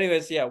different. So,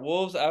 anyways, yeah,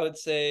 Wolves. I would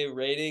say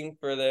rating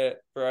for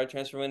our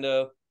transfer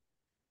window.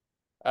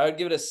 I would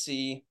give it a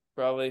C,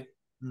 probably.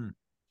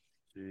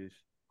 Jeez.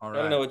 All right.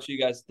 I don't know what you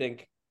guys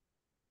think.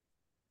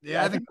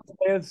 Yeah, I think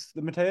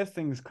the Mateus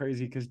thing is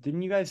crazy because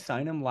didn't you guys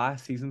sign him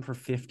last season for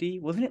 50?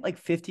 Wasn't it like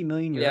 50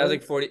 million euros? Yeah, it was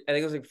like 40. I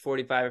think it was like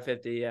 45 or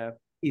 50. Yeah.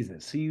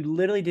 Jesus. So you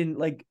literally didn't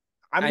like.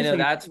 I know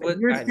that's what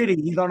you're City.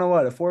 He's on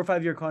a 4 or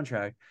 5 year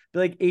contract. Be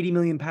like 80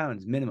 million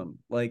pounds minimum.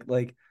 Like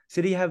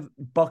City have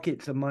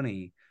buckets of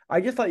money.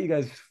 I just thought you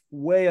guys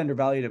way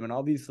undervalued him, and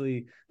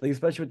obviously, like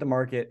especially with the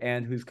market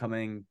and who's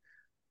coming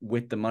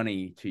with the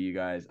money to you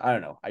guys. I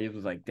don't know. I just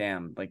was like,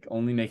 damn, like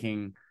only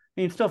making.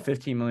 I mean, still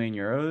 15 million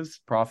euros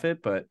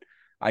profit, but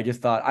I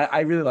just thought I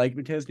really like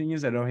Mateus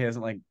Nunes. I know he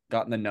hasn't like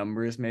gotten the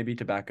numbers maybe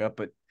to back up,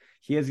 but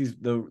he has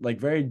the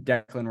very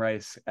Declan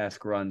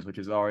Rice-esque runs, which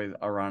is always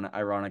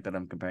ironic that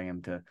I'm comparing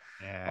him to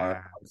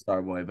our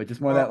star boy. But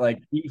just more that like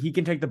he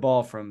can take the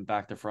ball from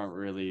back to front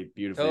really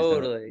beautifully.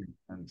 Totally.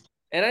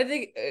 And I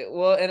think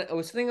and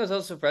something that was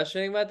also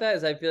frustrating about that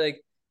is I feel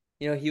like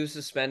he was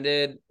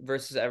suspended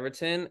versus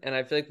Everton, and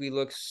I feel like we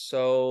looked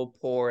so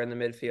poor in the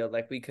midfield,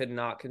 like we could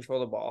not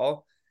control the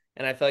ball.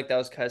 And I feel like that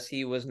was because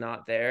he was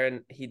not there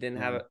and he didn't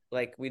have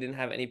we didn't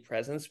have any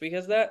presence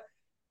because of that.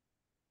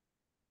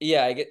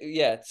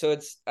 Yeah, so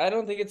I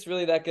don't think it's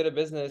really that good a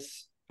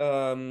business.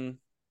 I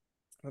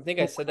think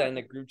I said that in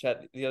the group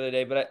chat the other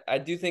day, but I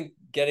do think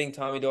getting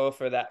Tommy Doyle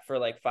for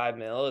like 5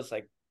 mil is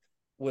like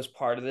was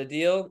part of the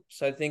deal.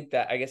 So I think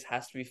that I guess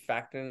has to be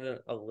factored in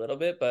a little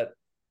bit, but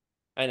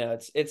I know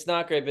it's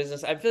not great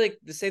business. I feel like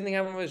the same thing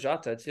happened with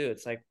Jota too.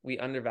 It's like we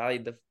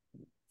undervalued the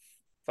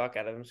fuck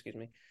out of him, excuse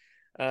me,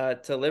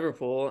 to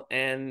Liverpool,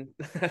 and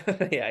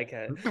yeah, I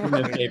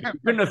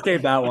couldn't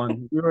escape that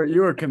one.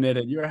 You were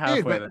committed. You were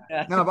halfway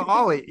there. No, but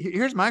Ollie,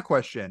 here's my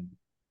question.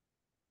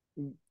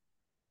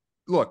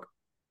 Look,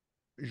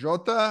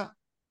 Jota,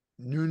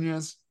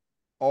 Nunez,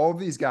 all of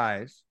these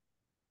guys.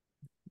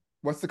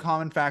 What's the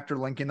common factor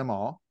linking them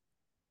all?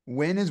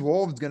 When is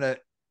Wolves gonna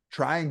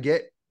try and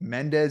get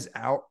Mendes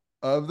out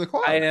of the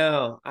club? I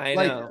know.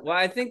 Well,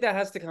 I think that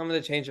has to come with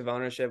a change of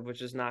ownership,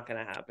 which is not going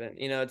to happen.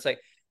 It's like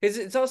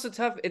it's also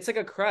tough. It's like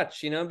a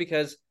crutch,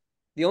 because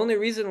the only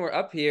reason we're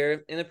up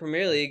here in the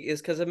Premier League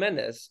is because of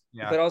Mendes.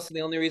 Yeah. But also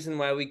the only reason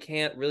why we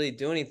can't really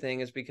do anything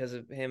is because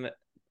of him,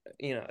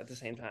 at the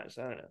same time.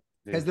 So I don't know.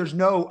 Because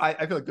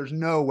I feel like there's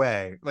no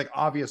way, like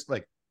obvious,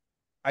 like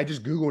I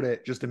just Googled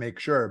it just to make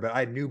sure, but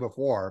I knew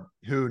before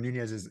who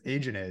Nunez's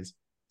agent is.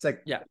 It's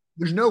like, yeah,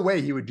 there's no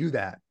way he would do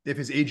that if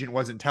his agent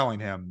wasn't telling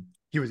him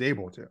he was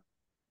able to.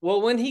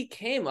 Well, when he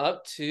came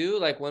up too,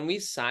 like when we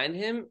signed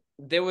him,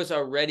 there was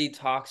already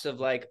talks of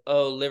like,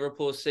 oh,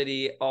 Liverpool,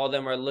 City, all of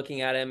them are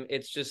looking at him.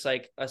 It's just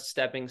like a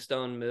stepping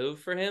stone move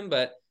for him.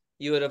 But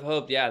you would have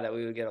hoped, that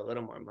we would get a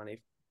little more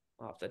money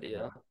off the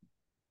deal.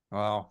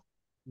 Well,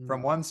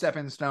 from one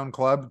stepping stone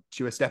club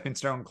to a stepping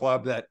stone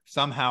club that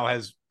somehow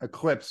has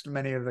eclipsed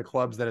many of the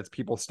clubs that its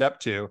people step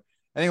to.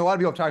 I think a lot of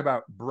people talk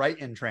about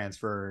Brighton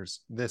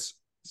transfers this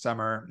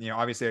summer.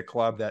 Obviously a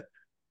club that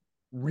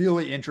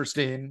really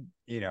interesting.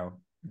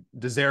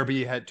 De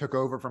Zerbi had took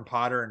over from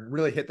Potter and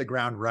really hit the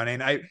ground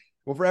running. I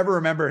will forever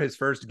remember his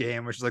first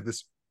game, which is like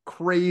this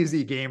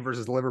crazy game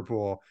versus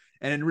Liverpool,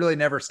 and it really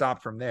never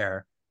stopped from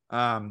there.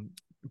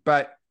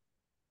 But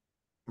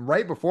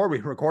right before we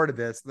recorded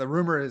this, the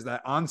rumor is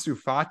that Ansu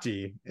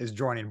Fati is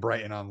joining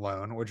Brighton on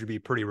loan, which would be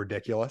pretty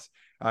ridiculous.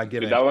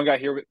 Dude, that one got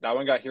here. That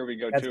one got here. We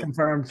go That's too.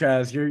 confirmed,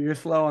 Chaz. You're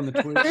slow on the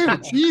tweet.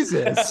 Dude,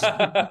 Jesus.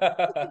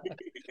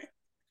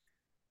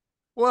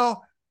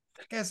 Well,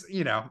 I guess,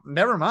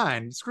 never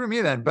mind. Screw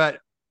me then. But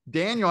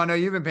Daniel, I know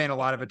you've been paying a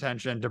lot of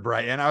attention to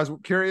Brighton. I was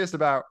curious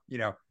about,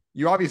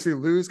 you obviously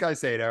lose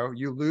Caicedo,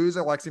 you lose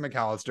Alexi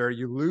McAllister,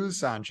 you lose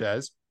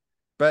Sanchez,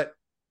 but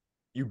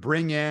you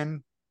bring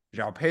in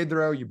João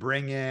Pedro, you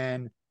bring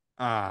in,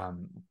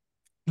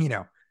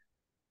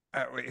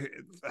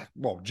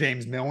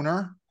 James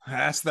Milner.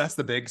 That's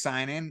the big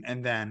signing.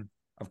 And then,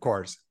 of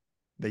course,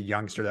 the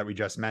youngster that we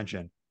just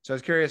mentioned. So I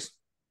was curious,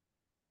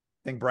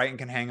 think Brighton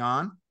can hang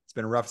on? It's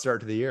been a rough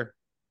start to the year.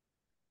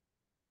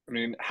 I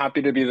mean,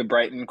 happy to be the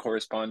Brighton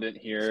correspondent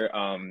here.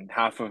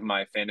 Half of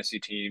my fantasy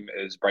team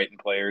is Brighton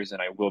players,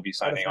 and I will be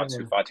signing on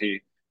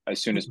Fati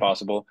as soon as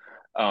possible.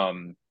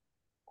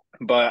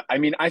 But I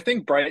mean, I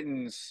think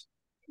Brighton's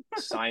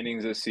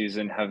signings this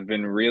season have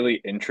been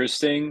really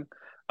interesting.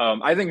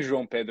 I think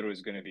João Pedro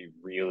is going to be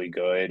really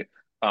good.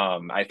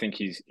 I think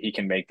he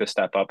can make the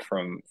step up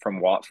from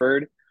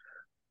Watford.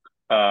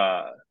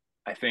 I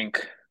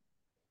think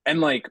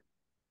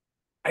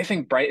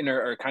Brighton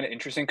are kind of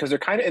interesting because they're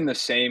kind of in the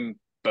same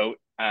boat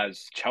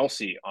as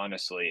Chelsea,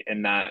 honestly,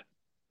 in that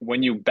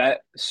when you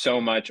bet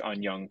so much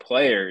on young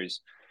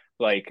players,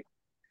 like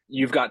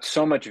you've got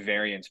so much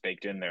variance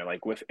baked in there. Like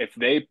if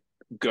they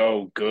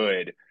go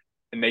good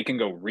and they can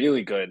go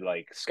really good,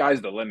 like sky's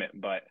the limit.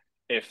 But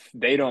if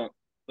they don't,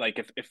 like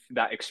if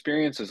that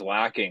experience is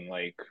lacking,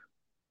 like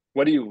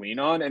what do you lean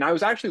on? And I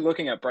was actually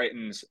looking at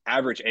Brighton's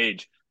average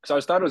age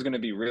because I thought it was going to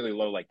be really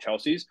low like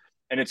Chelsea's,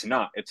 and it's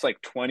not. It's like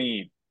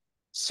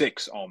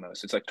 26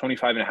 almost. It's like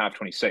 25 and a half,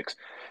 26.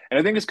 And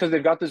I think it's because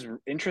they've got this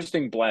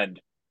interesting blend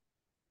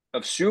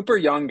of super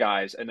young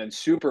guys and then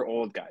super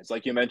old guys.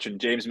 Like you mentioned,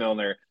 James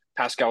Milner,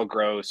 Pascal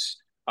Gross,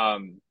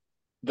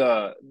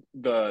 the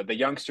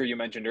youngster you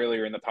mentioned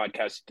earlier in the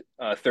podcast,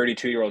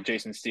 32-year-old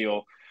Jason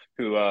Steele,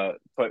 who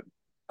put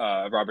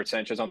Robert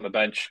Sanchez on the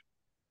bench.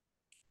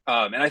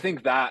 And I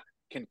think that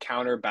can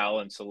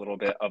counterbalance a little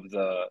bit of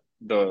the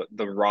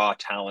raw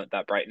talent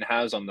that Brighton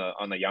has on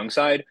the young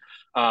side.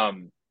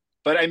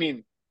 But I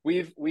mean,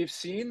 we've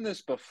seen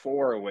this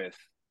before with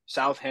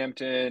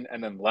Southampton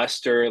and then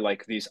Leicester,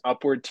 like these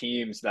upward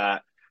teams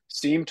that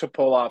seem to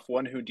pull off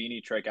one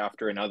Houdini trick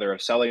after another of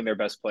selling their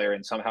best player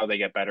and somehow they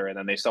get better, and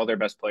then they sell their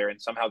best player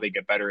and somehow they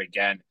get better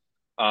again.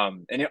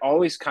 And it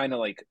always kind of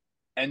like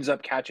ends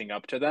up catching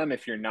up to them.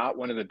 If you're not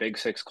one of the big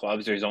six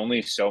clubs, there's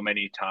only so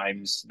many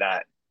times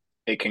that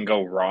it can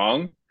go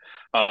wrong.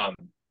 And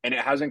it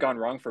hasn't gone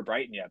wrong for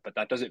Brighton yet, but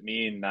that doesn't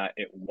mean that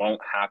it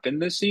won't happen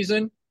this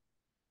season.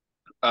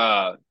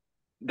 That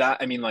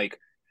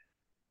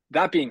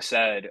being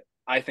said,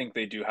 I think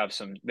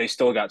they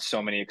still got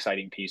so many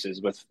exciting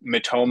pieces with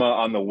Mitoma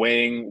on the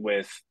wing,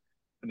 with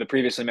the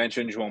previously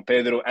mentioned João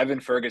Pedro. Evan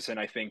Ferguson,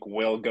 I think,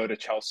 will go to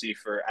Chelsea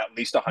for at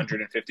least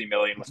 150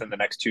 million within the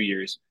next 2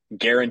 years,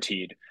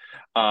 guaranteed.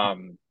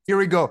 Here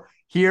we go.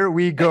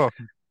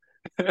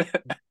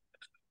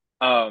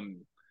 I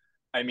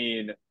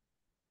mean,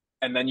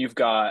 and then you've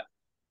got,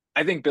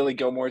 I think Billy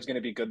Gilmore is going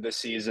to be good this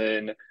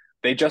season.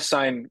 They just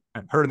signed.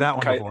 I've heard that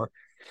one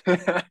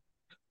before.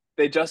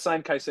 They just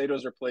signed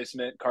Caicedo's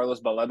replacement,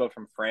 Carlos Baleba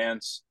from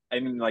France. I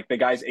mean, like the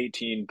guy's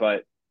 18,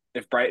 but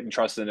if Brighton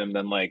trusted him,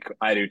 then like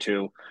I do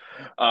too.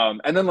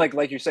 And then like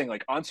you're saying,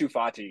 like Ansu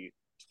Fati,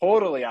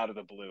 totally out of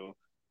the blue.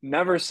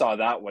 Never saw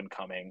that one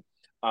coming.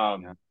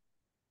 And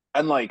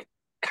like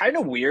kind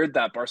of weird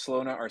that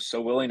Barcelona are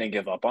so willing to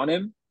give up on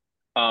him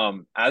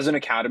as an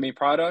academy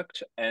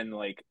product and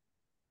like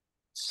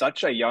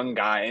such a young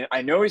guy.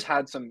 I know he's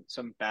had some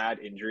bad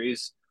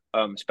injuries,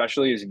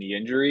 especially his knee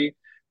injury,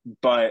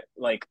 but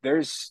like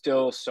there's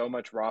still so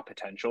much raw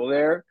potential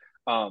there.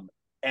 And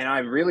I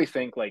really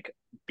think like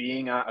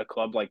being at a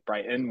club like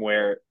Brighton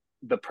where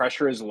the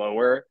pressure is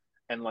lower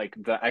and like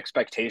the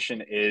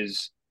expectation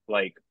is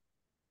like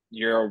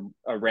you're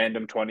a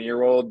random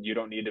 20-year-old, you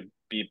don't need to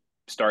be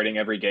starting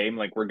every game.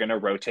 Like we're going to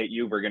rotate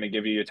you. We're going to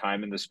give you your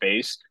time in the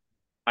space.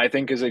 I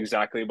think is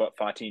exactly what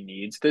Fati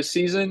needs this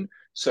season.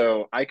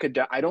 So I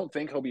don't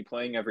think he'll be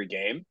playing every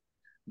game,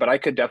 but I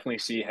could definitely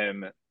see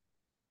him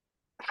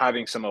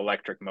having some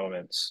electric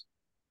moments.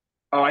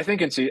 Oh, I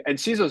think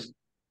Enciso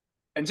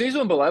and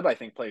Baleba, I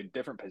think, play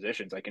different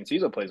positions. Like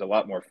Enciso plays a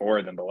lot more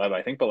forward than Baleba.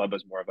 I think Baleba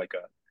is more of like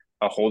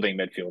a holding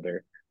midfielder.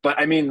 But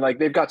I mean, like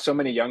they've got so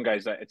many young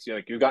guys that it's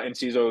like you've got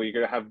Enciso, you're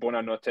gonna have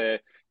Bonanote,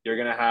 you're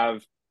gonna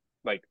have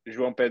like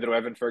João Pedro,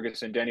 Evan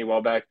Ferguson, Danny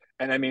Welbeck,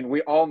 and I mean,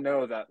 we all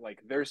know that like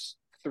there's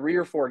 3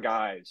 or 4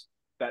 guys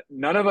that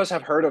none of us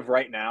have heard of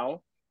right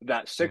now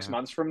that 6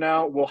 months from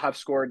now will have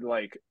scored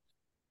like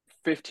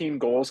 15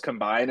 goals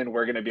combined, and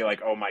we're going to be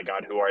like, oh my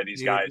God, who are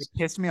these guys? It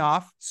pissed me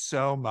off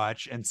so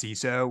much.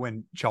 Enciso,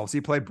 when Chelsea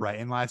played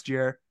Brighton last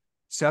year,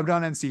 subbed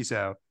on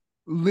Enciso.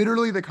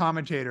 Literally, the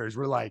commentators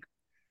were like,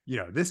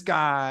 this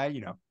guy,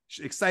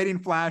 exciting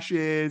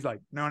flashes.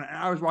 Like, no,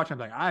 I was watching, I'm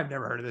like, I've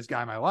never heard of this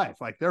guy in my life.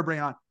 Like, they're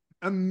bringing on,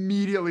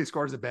 immediately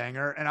scores a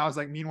banger. And I was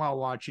like, meanwhile,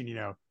 watching,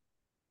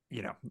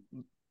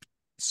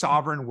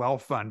 sovereign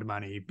wealth fund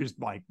money, just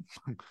like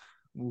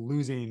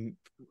losing.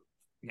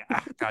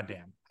 Yeah,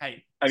 goddamn.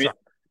 Hey, I mean, sorry.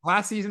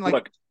 Last season, like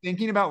look,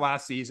 thinking about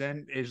last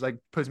season is like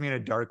puts me in a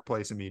dark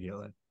place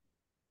immediately.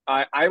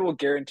 I will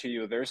guarantee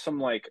you there's some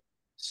like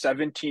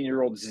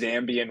 17-year-old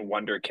Zambian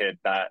wonder kid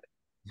that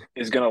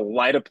is going to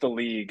light up the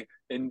league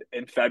in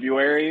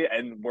February,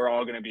 and we're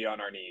all going to be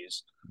on our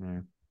knees.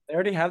 They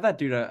already have that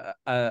dude, a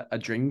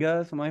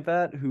Dringa, something like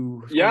that,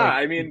 who scored Yeah, like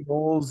I mean,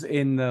 goals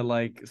in the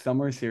like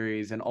summer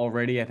series, and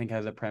already I think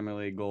has a Premier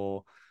League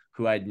goal.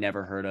 Who I'd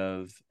never heard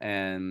of,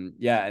 and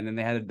yeah, and then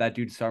they had that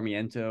dude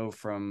Sarmiento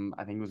from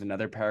I think it was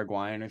another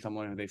Paraguayan or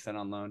someone who they sent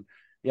on loan.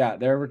 Yeah,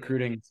 they're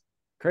recruiting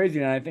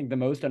crazy, and I think the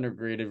most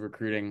underrated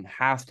recruiting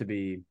has to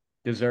be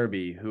De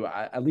Zerbi, who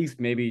at least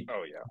maybe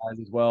oh yeah, has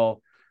as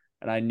well.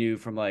 And I knew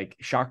from like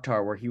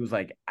Shakhtar where he was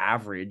like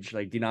average,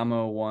 like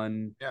Dinamo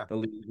won the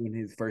league in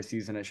his first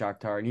season at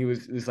Shakhtar, and he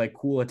was this like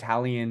cool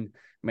Italian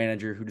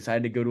manager who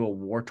decided to go to a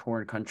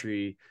war-torn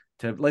country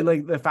to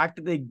like the fact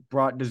that they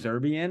brought De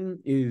Zerbi in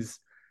is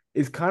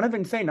kind of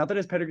insane. Not that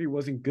his pedigree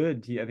wasn't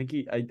good.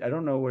 I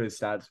don't know what his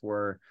stats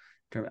were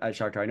at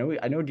Shakhtar.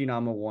 I know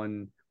Dinamo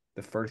won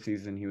the first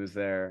season he was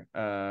there.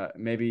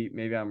 Maybe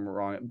I'm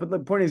wrong, but the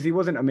point is he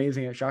wasn't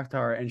amazing at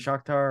Shakhtar, and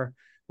Shakhtar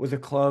was a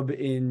club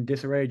in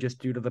disarray just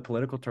due to the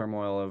political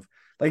turmoil of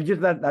like just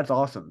that's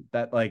awesome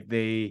that like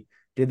they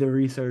did the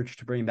research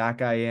to bring that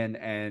guy in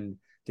and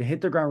to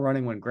hit the ground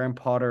running when Graham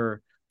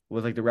Potter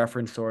was like the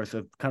reference source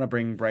of kind of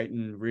bringing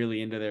Brighton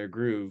really into their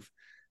groove.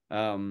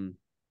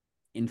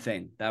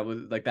 Insane. That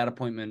was like that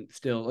appointment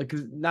still like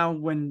because now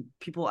when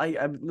people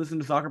I listen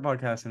to soccer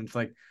podcasts and it's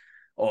like,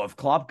 oh, if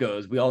Klopp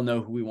goes, we all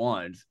know who we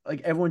want.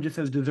 Like everyone just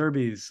says De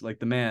Zerbi's like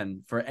the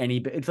man for any.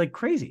 It's like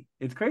crazy.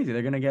 It's crazy.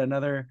 They're gonna get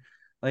another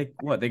like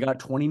what they got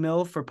 20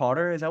 mil for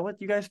Potter. Is that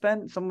what you guys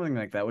spent? Something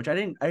like that. Which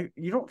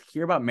you don't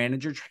hear about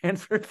manager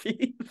transfer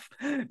fees.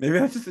 Maybe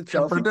that's just a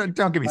Chelsea. Don't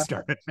get me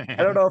started, man.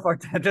 I don't know if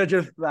Arteta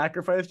just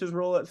sacrificed his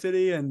role at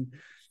City and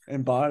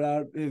bought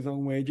out his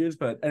own wages.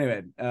 But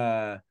anyway,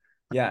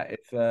 yeah,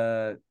 it's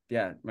I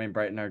mean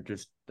Brighton are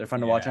just they're fun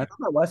to watch. And I thought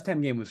that West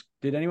Ham game was.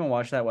 Did anyone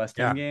watch that West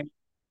Ham game?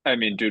 I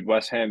mean, dude,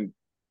 West Ham,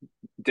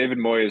 David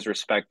Moyes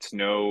respects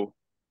no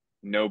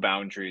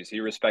boundaries. He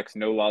respects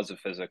no laws of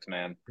physics,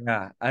 man.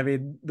 Yeah, I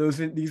mean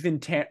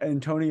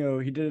Antonio.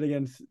 He did it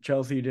against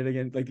Chelsea. He did it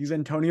against like these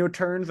Antonio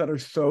turns that are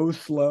so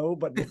slow,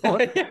 but no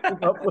one keep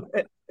up with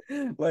it.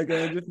 Like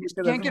just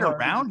can't get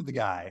around the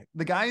guy.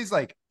 The guy is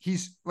like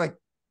he's like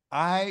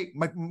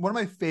one of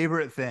my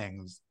favorite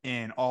things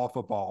in all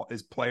football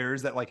is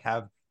players that like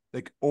have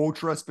like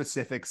ultra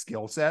specific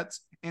skill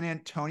sets, and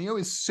Antonio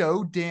is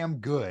so damn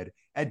good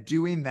at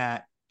doing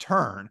that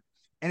turn.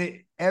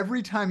 And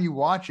every time you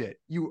watch it,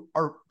 you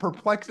are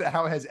perplexed at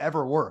how it has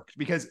ever worked.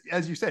 Because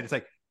as you said, it's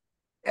like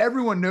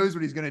everyone knows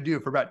what he's going to do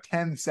for about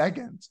 10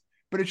 seconds,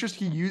 but it's just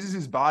he uses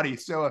his body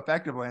so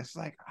effectively. And it's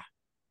like,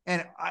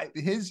 and I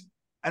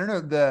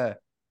don't know,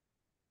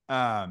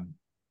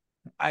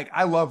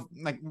 I love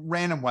like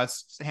random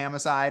West Ham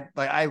aside.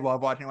 Like I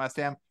love watching West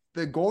Ham.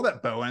 The goal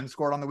that Bowen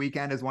scored on the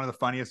weekend is one of the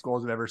funniest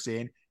goals I've ever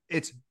seen.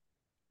 It's,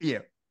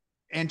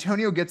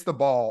 Antonio gets the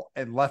ball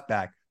at left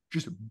back,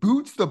 just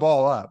boots the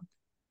ball up.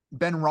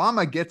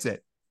 Benrahma gets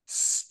it,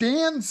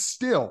 stands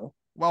still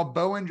while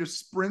Bowen just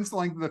sprints the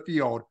length of the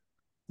field.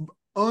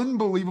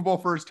 Unbelievable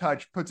first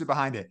touch, puts it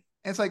behind it.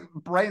 And it's like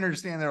Brighton are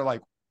just standing there like,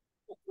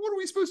 what are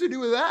we supposed to do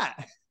with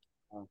that?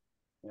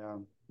 Yeah.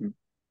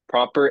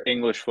 Proper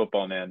English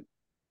football, man.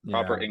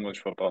 Proper English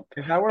football.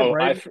 How are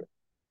Brighton?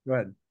 Go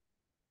ahead.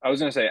 I was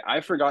going to say,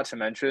 I forgot to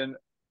mention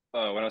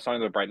when I was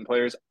talking to the Brighton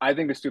players, I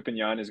think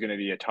Estupiñán is going to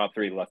be a top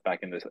 3 left back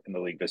in the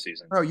league this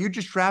season. Bro, you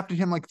just drafted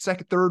him like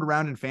second, third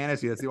round in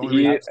fantasy. That's the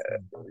only reason.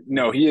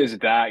 No, he is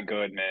that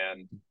good,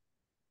 man.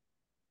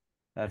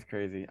 That's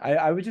crazy.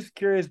 I was just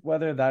curious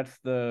whether that's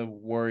the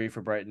worry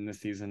for Brighton this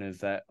season is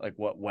that like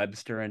what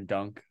Webster and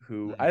Dunk,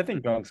 who I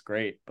think Dunk's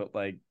great, but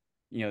like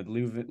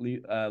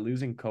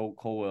losing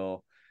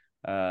Colwill,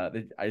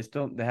 they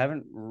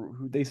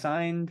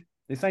signed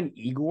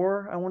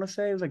Igor. I want to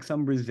say it was like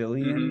some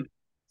Brazilian.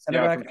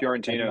 Yeah, from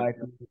Fiorentina.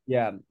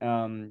 Yeah.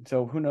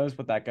 So who knows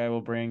what that guy will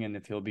bring and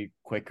if he'll be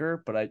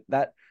quicker. But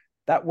that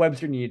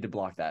Webster needed to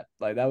block that.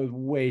 Like that was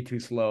way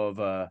too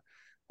slow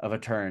of a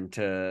turn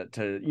to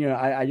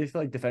I just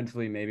feel like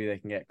defensively maybe they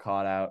can get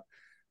caught out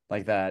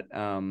like that.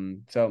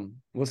 So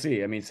we'll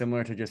see. I mean,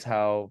 similar to just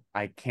how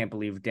I can't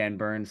believe Dan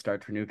Burns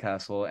starts for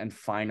Newcastle and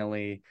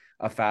finally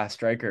a fast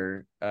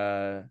striker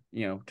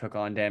took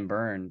on Dan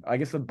Burn. I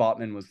guess the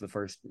Botman was the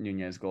first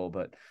Nunez goal,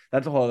 but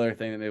that's a whole other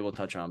thing that maybe we'll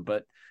touch on.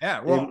 But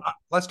yeah, well,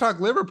 let's talk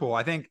Liverpool.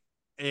 I think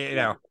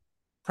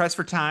press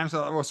for time,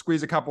 so we'll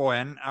squeeze a couple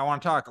in. I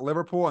want to talk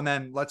Liverpool and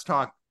then let's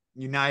talk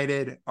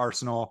United,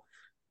 Arsenal.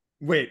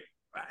 Wait,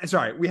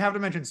 sorry, we have to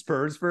mention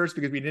Spurs first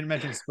because we didn't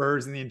mention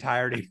Spurs in the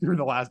entirety through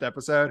the last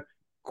episode.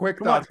 Quick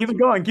thoughts. Keep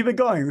it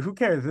going. Who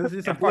cares? This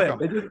is just a flip.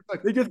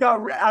 They just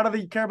got out of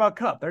the Carabao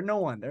Cup. They're no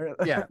one.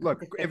 Yeah,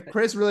 look, if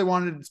Chris really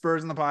wanted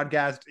Spurs on the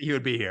podcast, he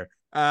would be here.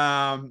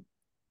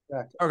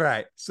 Exactly.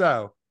 Okay,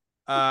 so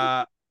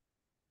yeah,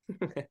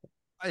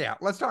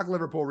 let's talk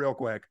Liverpool real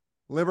quick.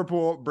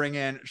 Liverpool bring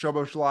in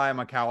Szoboszlai,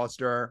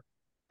 McAllister,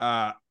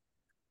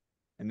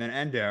 and then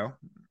Endo.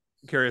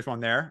 Curious one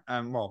there.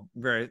 And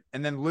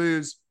then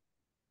lose,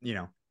 you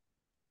know,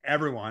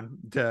 everyone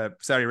to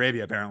Saudi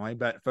Arabia apparently,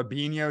 but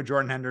Fabinho,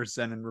 Jordan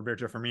Henderson, and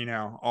Roberto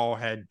Firmino all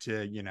head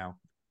to,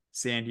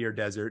 sandier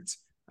deserts.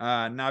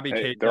 Naby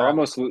Hey, Keita,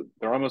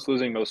 they're almost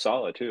losing Mo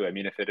Salah too. I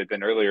mean, if it had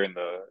been earlier in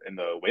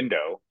the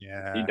window, he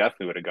yeah,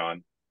 definitely would have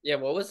gone. Yeah,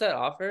 what was that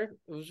offer?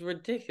 It was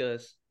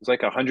ridiculous. It's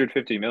like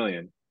 150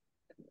 million.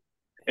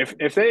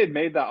 If they had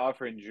made that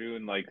offer in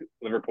June, like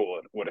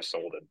Liverpool would have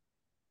sold him.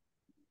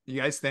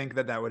 you guys think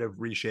that would have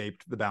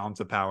reshaped the balance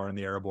of power in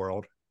the Arab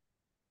world?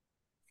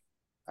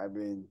 I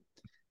mean,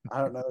 I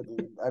don't know,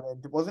 dude. I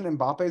mean, wasn't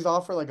Mbappe's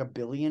offer like $1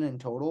 billion in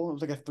total? It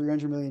was like a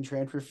 300 million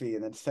transfer fee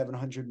and then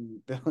 700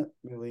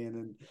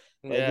 million.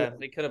 And Yeah,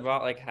 they could have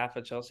bought like half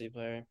a Chelsea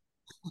player.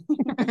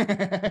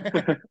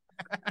 pretty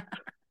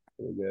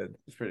good.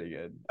 It's pretty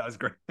good. That was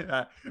great.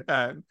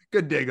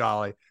 Good dig,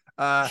 Ollie.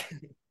 How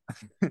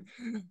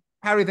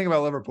do you think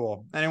about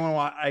Liverpool? Anyone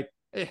want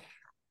the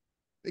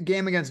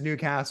game against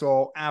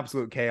Newcastle?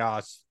 Absolute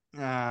chaos.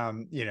 I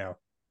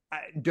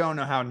don't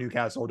know how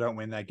Newcastle don't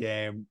win that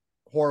game.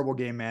 Horrible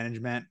game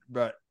management,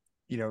 but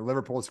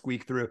Liverpool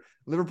squeak through.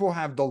 Liverpool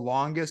have the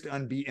longest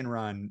unbeaten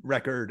run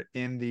record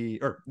the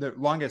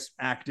longest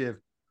active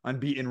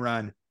unbeaten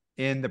run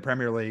in the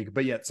Premier League,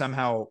 but yet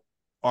somehow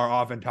are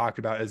often talked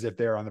about as if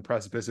they're on the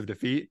precipice of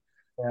defeat.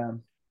 Yeah,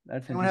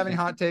 that's Anyone have any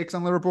hot takes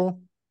on Liverpool?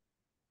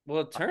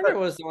 Well, Turner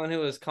was the one who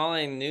was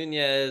calling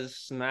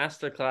Nunez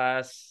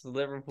masterclass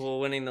Liverpool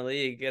winning the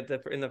league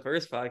in the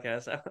first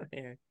podcast out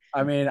here.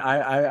 I mean,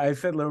 I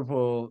said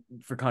Liverpool,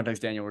 for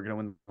context, Daniel, we're going to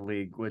win the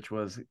league, which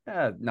was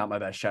not my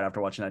best shot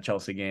after watching that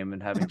Chelsea game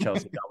and having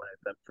Chelsea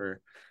dominate them for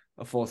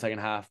a full second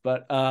half.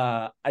 But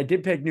I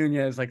did pick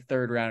Nunez like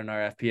third round in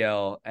our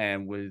FPL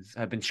and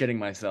have been shitting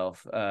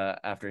myself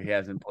after he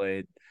hasn't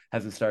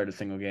started a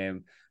single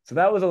game. So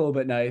that was a little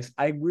bit nice.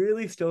 I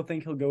really still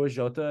think he'll go with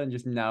Jota and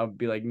just now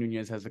be like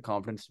Nunez has the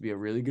confidence to be a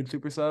really good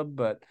super sub,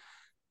 but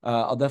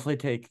I'll definitely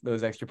take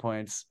those extra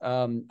points.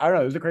 I don't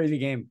know. It was a crazy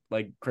game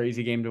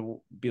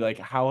to be like,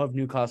 how have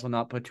Newcastle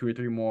not put 2 or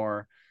 3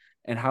 more?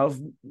 And how have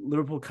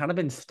Liverpool kind of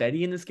been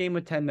steady in this game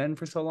with 10 men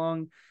for so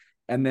long?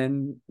 And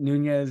then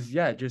Nunez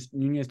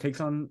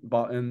takes on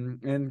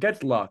Botman and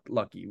gets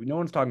lucky. No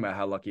one's talking about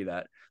how lucky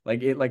that.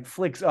 Like, it like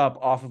flicks up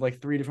off of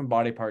like 3 different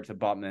body parts of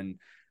Botman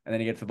and then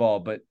he gets the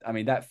ball. But I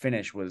mean, that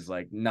finish was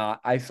like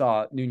I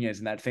saw Nunez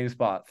in that same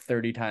spot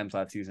 30 times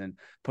last season,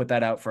 put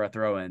that out for a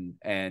throw in,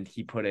 and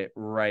he put it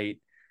right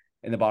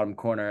in the bottom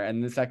corner.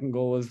 And the second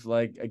goal was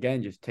like,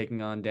 again, just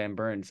taking on Dan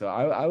Burn. So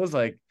I was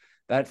like,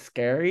 that's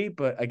scary.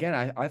 But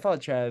again, I thought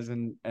Chaz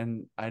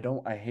and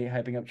I hate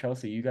hyping up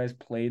Chelsea. You guys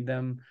played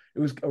them. It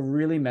was a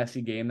really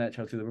messy game, that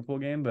Chelsea Liverpool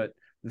game. But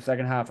the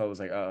second half, I was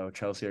like, oh,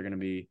 Chelsea are going to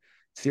be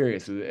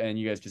serious. And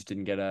you guys just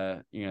didn't get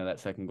that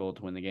second goal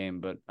to win the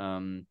game. But,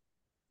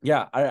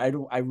 yeah,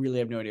 I really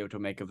have no idea what to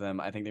make of them.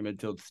 I think their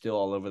midfield's still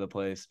all over the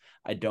place.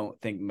 I don't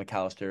think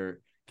McAllister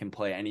can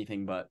play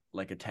anything but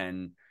like a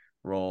 10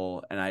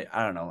 role. And I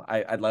don't know.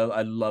 I'd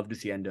love to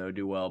see Endo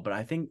do well, but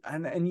I think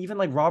and even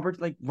like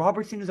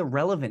Robertson is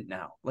irrelevant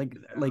now. Like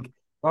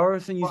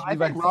Robertson used to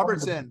be I think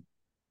Robertson.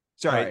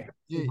 Sorry.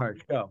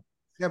 Go.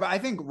 Yeah, but I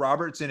think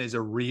Robertson has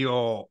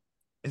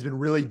been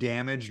really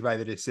damaged by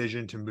the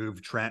decision to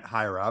move Trent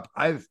higher up.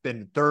 I've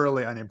been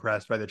thoroughly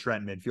unimpressed by the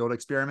Trent midfield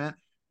experiment.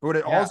 But what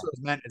it also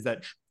has meant is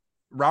that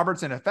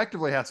Robertson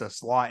effectively has to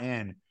slot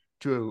in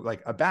to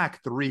like a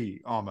back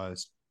 3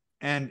 almost.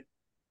 And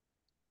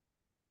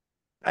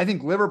I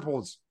think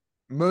Liverpool's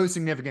most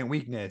significant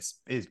weakness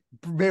is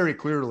very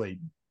clearly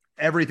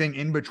everything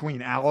in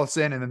between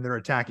Alisson and then their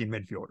attacking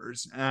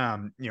midfielders.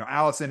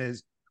 Alisson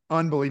is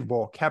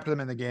unbelievable, kept them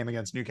in the game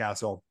against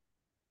Newcastle.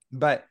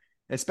 But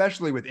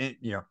especially with,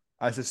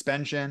 a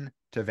suspension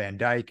to Van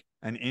Dijk,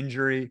 an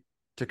injury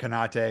to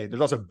Konate.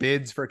 There's also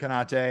bids for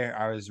Konate,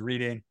 I was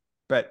reading,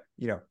 but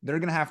they're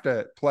going to have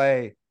to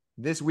play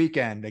this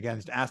weekend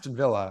against Aston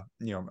Villa,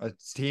 a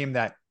team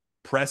that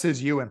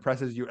presses you and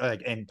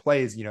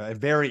plays, a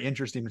very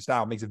interesting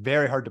style, makes it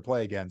very hard to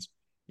play against,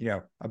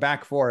 a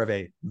back 4 of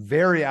a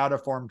very out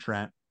of form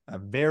Trent, a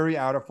very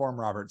out of form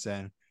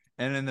Robertson.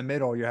 And in the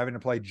middle, you're having to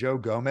play Joe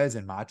Gomez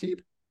and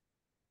Matip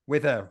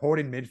with a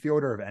holding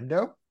midfielder of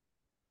Endo.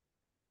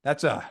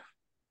 That's a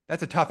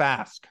tough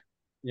ask.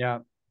 Yeah.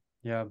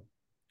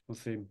 We'll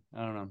see.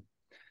 I don't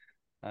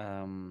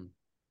know.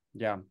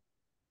 Yeah.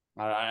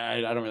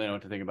 I don't really know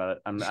what to think about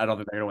it. I don't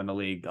think they're gonna win the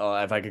league.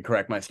 If I could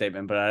correct my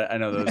statement, but I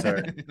know those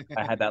are.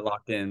 I had that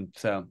locked in,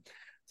 so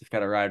just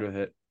gotta ride with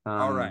it.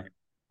 All right.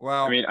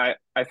 Well, I mean, I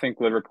think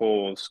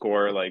Liverpool will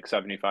score like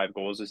 75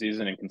 goals this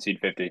season and concede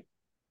 50.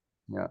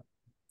 Yeah,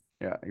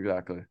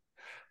 exactly.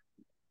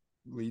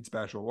 Lead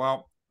special.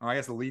 Well, I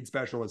guess the lead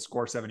special is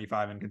score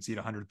 75 and concede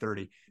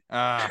 130.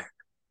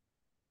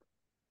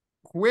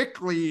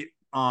 Quickly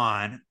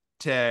on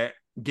to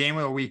game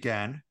of the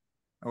weekend.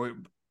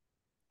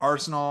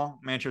 Arsenal,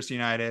 Manchester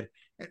United,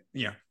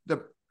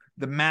 the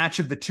match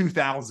of the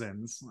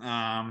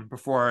 2000s,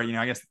 before,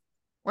 I guess,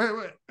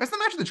 that's the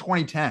match of the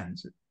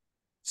 2010s.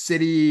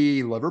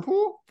 City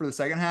Liverpool for the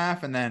second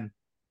half, and then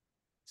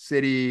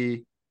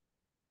City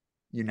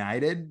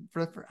United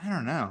for I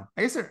don't know.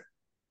 I guess they're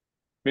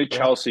Maybe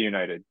Chelsea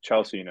United.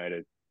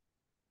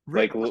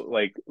 Like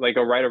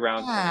a right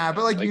around yeah,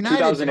 but like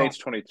 2008 to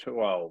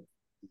 2012.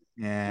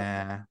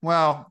 Yeah.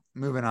 Well,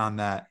 moving on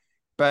that.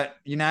 But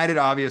United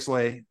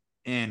obviously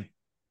in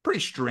pretty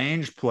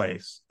strange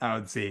place, I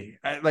would see.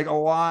 Like a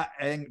lot,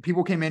 and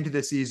people came into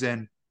this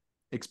season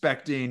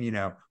expecting,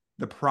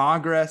 the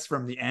progress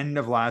from the end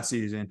of last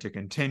season to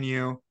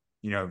continue.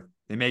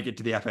 They make it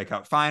to the FA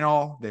Cup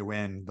final, they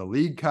win the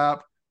League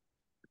Cup.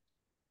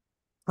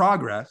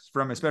 Progress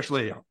from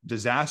especially a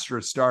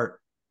disastrous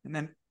start. And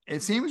then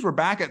it seems we're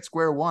back at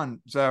square one.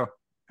 So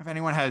if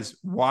anyone has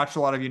watched a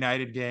lot of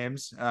United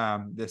games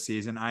this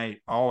season, I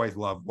always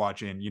love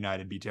watching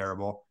United be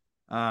terrible.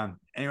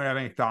 Anyone have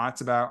any thoughts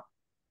about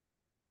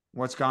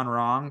what's gone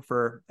wrong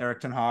for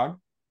Erik ten Hag?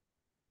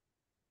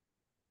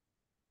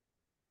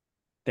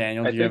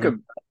 Daniel,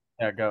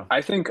 go.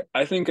 I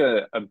think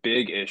a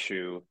big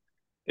issue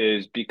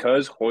is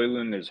because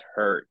Højlund is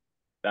hurt.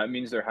 That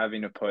means they're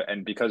having to put,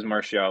 and because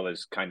Martial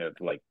is kind of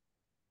like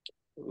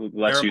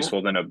less Terrible.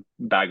 useful than a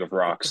bag of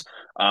rocks,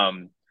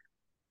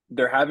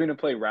 they're having to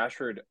play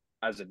Rashford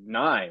as a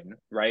 9,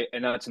 right?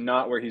 And that's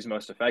not where he's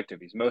most effective.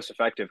 He's most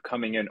effective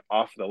coming in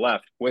off the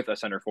left with a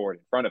center forward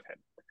in front of him.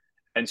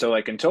 And so,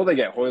 like, until they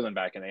get Højlund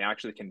back and they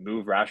actually can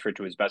move Rashford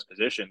to his best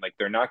position, like,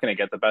 they're not going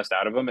to get the best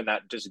out of him, and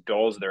that just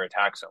dulls their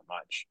attack so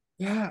much.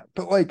 Yeah,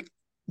 but like,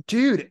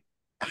 dude,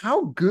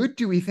 how good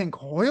do we think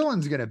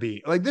Højlund's going to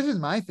be? Like, this is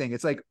my thing.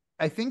 It's like,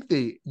 I think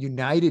the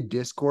United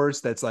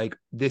discourse that's like,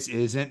 this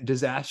isn't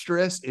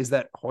disastrous, is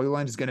that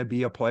Højlund is going to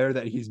be a player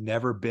that he's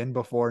never been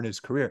before in his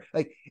career.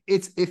 Like,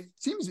 it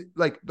seems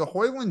like the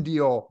Højlund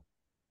deal,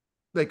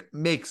 like,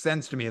 makes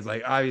sense to me. It's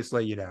like,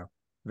 obviously,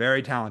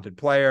 very talented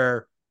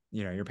player,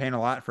 you're paying a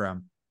lot for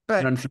him.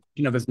 But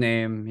pronunciation of his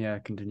name,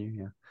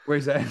 continue. Yeah.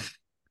 Where's that?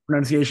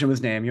 Pronunciation of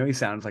his name, he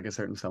sounds like a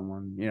certain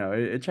someone.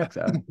 It checks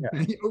out.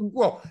 Yeah.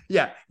 Well,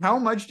 yeah. How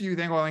much do you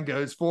think Højlund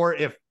goes for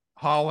if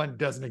Haaland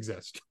doesn't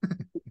exist?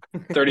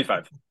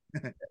 35.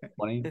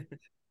 20.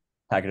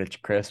 Packet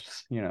of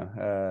crisps,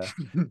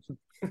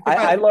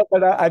 I love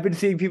that. I've been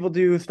seeing people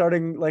do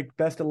starting like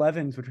best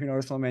 11s between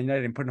Arsenal and Man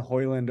United and putting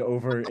Højlund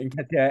over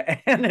Nketiah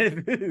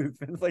and Jesus.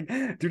 It's like,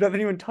 dude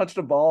hasn't even touched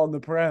a ball in the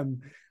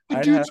Prem. The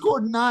dude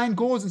scored 9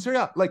 goals in Serie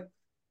A. Like,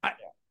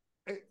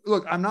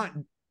 look, I'm not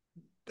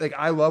like,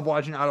 I love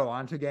watching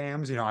Atalanta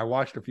games. I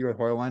watched a few with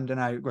Højlund and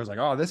I was like,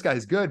 oh, this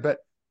guy's good. But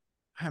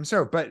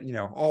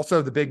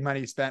also the big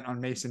money spent on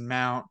Mason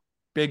Mount,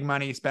 big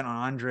money spent on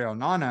Andre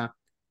Onana.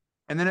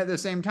 And then at the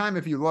same time,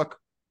 if you look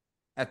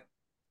at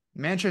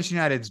Manchester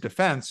United's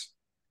defense,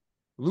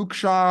 Luke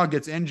Shaw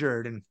gets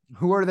injured. And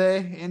who are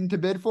they in to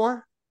bid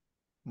for?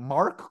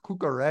 Mark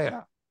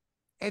Cucurella.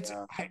 It's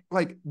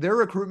like their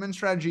recruitment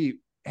strategy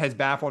has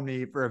baffled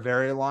me for a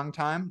very long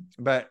time.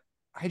 But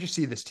I just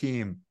see this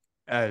team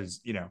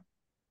as,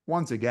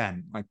 once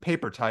again, like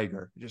paper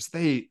tiger.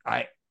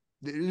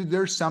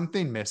 There's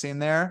something missing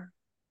there.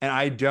 And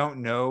I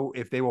don't know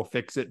if they will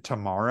fix it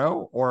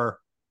tomorrow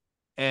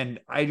and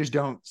I just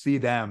don't see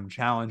them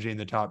challenging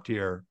the top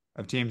tier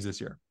of teams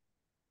this year.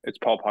 It's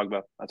Paul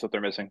Pogba. That's what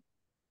they're missing.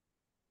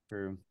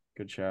 True.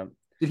 Good shot.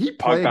 Did he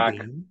play a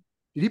game?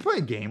 Did he play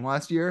a game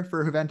last year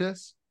for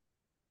Juventus?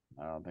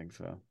 I don't think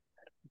so.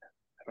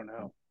 I don't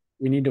know.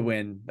 We need to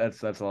win.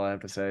 That's all I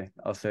have to say.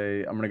 I'll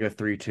say I'm gonna go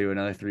 3-2,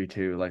 another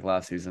 3-2 like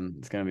last season.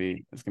 It's gonna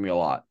be a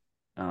lot.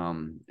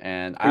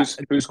 And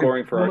who's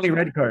scoring for so many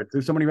red cards?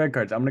 There's so many red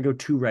cards. I'm gonna go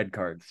 2 red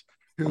cards.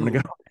 I'm gonna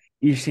go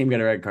each team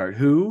get a red card.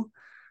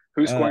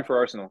 Who's scoring for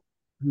Arsenal?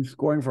 Who's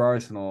scoring for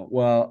Arsenal?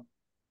 Well,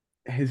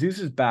 Jesus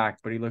is back,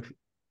 but he looks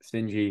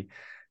stingy.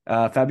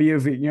 Fabio,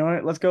 you know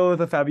what? Let's go with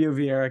a Fabio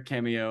Vieira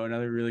cameo.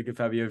 Another really good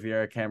Fabio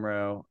Vieira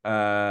cameo.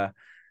 I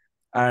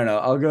don't know.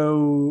 I'll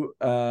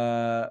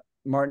go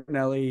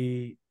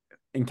Martinelli,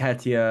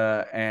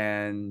 Nketiah,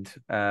 and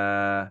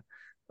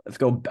let's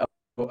go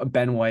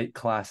Ben White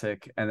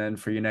classic. And then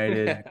for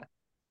United,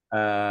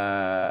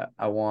 I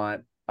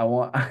want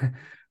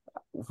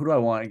who do I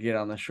want to get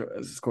on the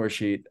score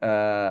sheet?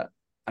 I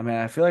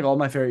feel like all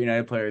my favorite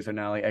United players are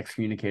now like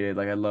excommunicated.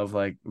 Like I love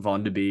like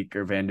Van de Beek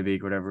or Van de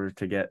Beek, whatever,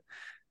 to get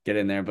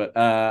in there. But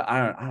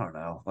I don't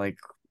know. Like,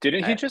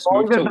 didn't he just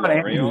move to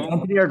Lorient?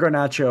 Anthony or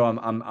Garnacho,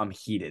 I'm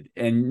heated,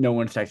 and no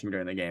one's texting me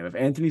during the game. If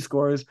Anthony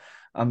scores,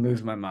 I'm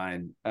losing my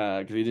mind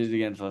because he did it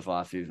against us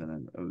last season,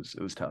 and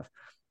it was tough.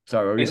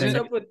 Sorry, what's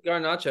up with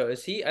Garnacho?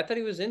 Is he? I thought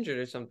he was injured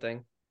or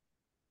something.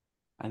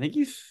 I think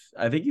he's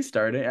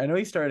starting. I know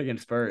he started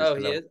against Spurs. Oh,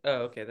 he is.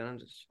 Oh, okay. Then I'm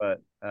just.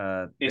 But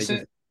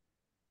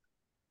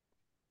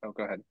Oh,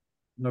 go ahead.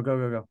 No, go.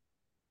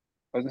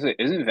 I was gonna say,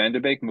 isn't Van de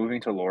Beek moving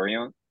to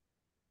Lorient?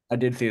 I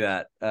did see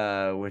that,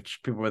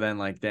 which people were then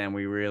like, "Damn,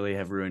 we really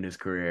have ruined his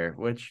career,"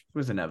 which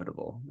was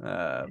inevitable.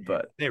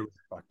 But they were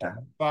fucked up.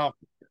 Well,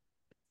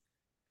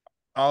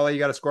 Ollie, you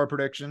got a score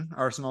prediction?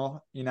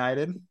 Arsenal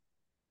United.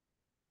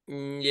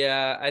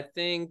 Yeah, I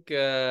think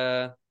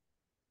I'd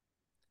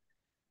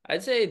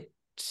say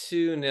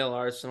 2-0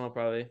 Arsenal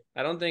probably.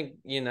 I don't think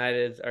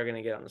United are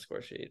gonna get on the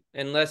score sheet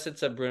unless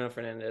it's a Bruno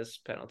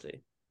Fernandes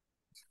penalty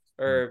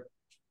or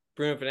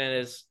Bruno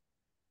Fernandes,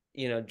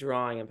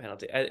 drawing a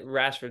penalty.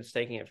 Rashford's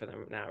taking it for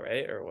them now,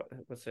 right? Or what?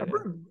 What's it?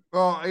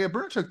 Well, yeah,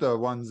 Bruno took the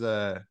ones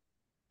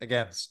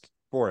against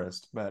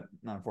Forest, but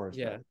not Forest.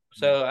 Yeah. But,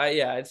 So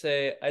I'd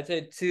say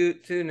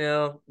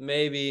 2-0,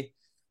 maybe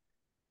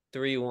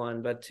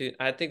 3-1, but two.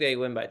 I think they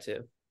win by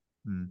 2.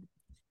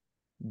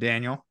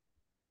 Daniel.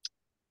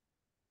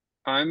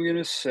 I'm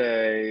gonna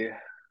say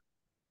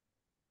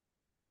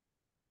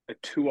a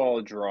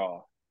 2-2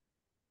 draw,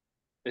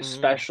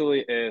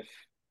 especially if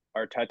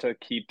Arteta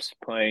keeps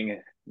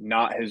playing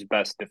not his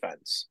best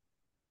defense.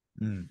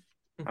 I'm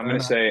going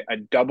to say a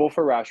double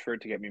for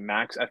Rashford to get me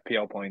max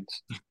FPL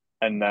points,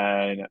 and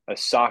then a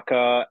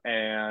Saka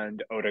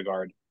and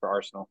Odegaard for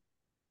Arsenal.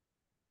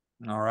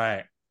 All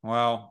right.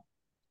 Well,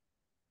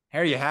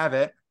 here you have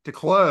it. To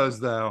close,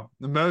 though,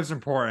 the most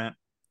important.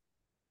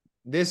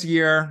 This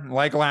year,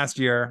 like last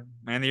year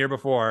and the year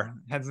before,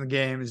 Heads in the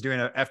Game is doing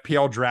a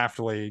FPL draft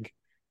league.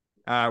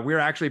 We're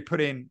actually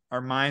putting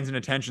our minds and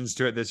attentions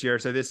to it this year.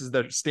 So this is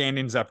the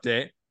standings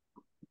update.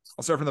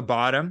 I'll start from the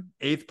bottom.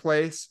 8th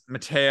place,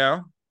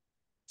 Mateo.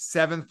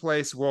 7th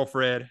place,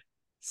 Wilfred.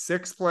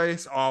 6th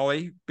place,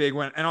 Ollie. Big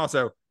win. And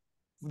also,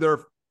 there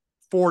are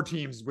 4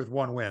 teams with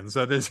 1 win.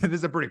 So this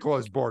is a pretty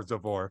close board so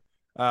far.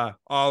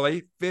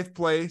 Ollie. 5th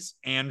place,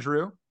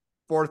 Andrew.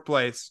 4th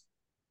place,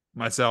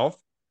 myself.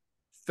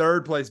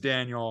 3rd place,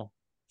 Daniel.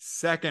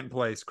 2nd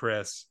place,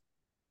 Chris.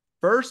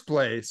 1st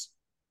place,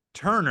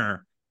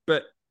 Turner.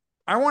 But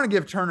I want to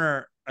give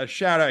Turner a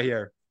shout out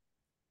here.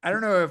 I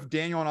don't know if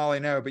Daniel and Ollie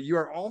know, but you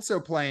are also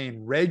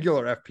playing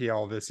regular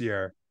FPL this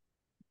year.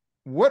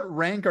 What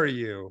rank are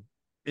you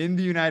in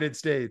the United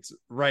States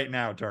right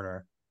now,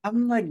 Turner?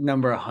 I'm like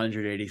number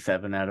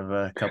 187 out of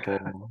a couple,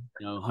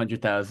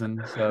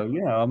 100,000. So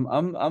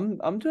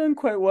I'm doing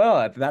quite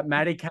well. That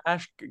Matty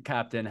Cash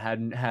captain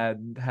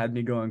had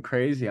me going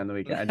crazy on the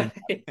weekend.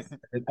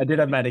 I did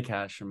have Matty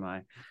Cash in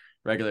my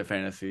regular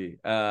fantasy.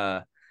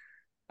 I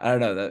don't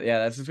know that. Yeah,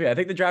 that's just weird. I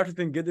think the draft has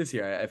been good this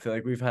year. I feel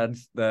like we've had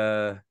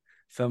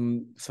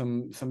some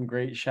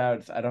great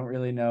shouts. I don't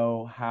really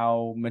know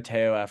how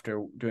Mateo,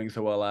 after doing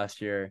so well last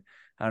year,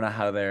 I don't know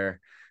how they're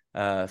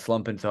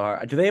slumping so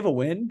hard. Do they have a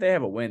win? They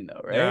have a win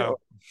though, right? No.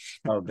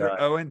 Oh They're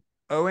god.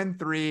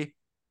 0-3.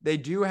 They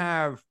do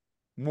have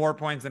more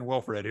points than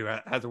Wilfred, who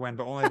has a win,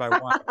 but only by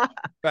 1.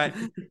 But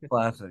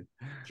Classic.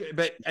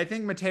 But I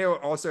think Mateo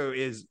also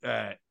is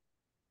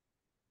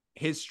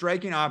his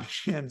striking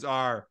options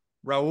are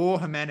Raul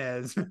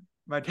Jimenez,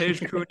 Matej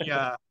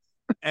Cunha,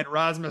 and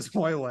Rasmus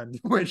Højlund,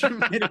 which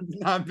might have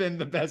not been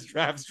the best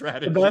draft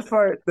strategy. The best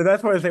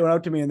part is they went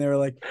up to me and they were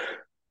like,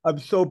 I'm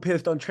so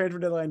pissed. On transfer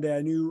deadline day,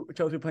 I knew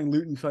Chelsea were playing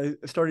Luton, so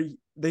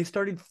they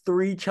started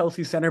 3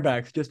 Chelsea center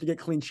backs just to get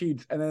clean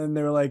sheets. And then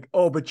they were like,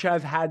 oh, but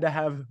Chaz had to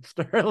have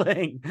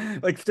Sterling.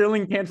 Like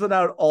Sterling canceled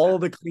out all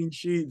the clean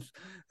sheets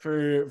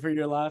for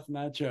your last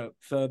matchup.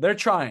 So they're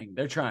trying.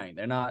 They're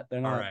not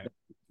All right.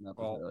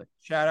 Well, really.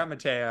 shout out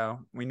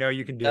Mateo. We know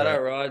you can do Shout it.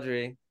 out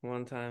Rodri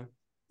one time.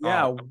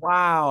 Yeah,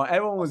 wow.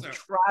 Everyone was Also,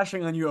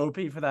 trashing on you, OP,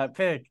 for that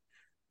pick.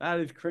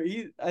 That is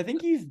crazy. I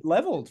think he's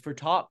leveled for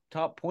top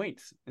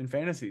points in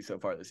fantasy so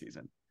far this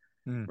season.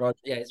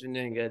 Yeah, he's been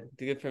doing good.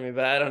 Good for me,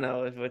 but I don't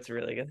know if it's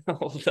really gonna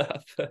hold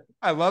up.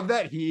 I love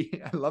that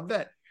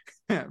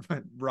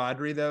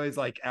Rodri though is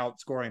like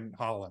outscoring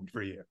Holland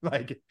for you.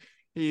 Like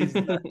he's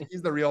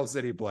the real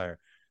City player.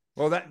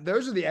 Well,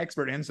 those are the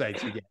expert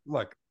insights you get.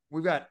 Look,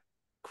 we've got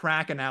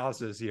crack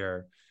analysis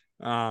here.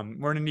 We're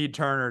gonna need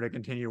Turner to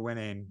continue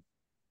winning,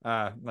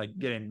 like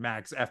getting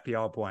max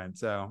FPL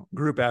points. So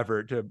group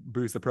effort to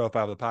boost the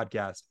profile of the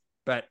podcast.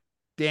 But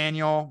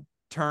Daniel,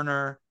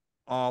 Turner,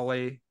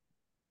 Ollie.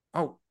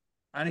 Oh,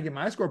 I didn't get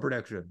my score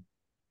prediction.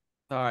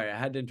 Sorry, I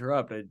had to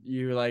interrupt.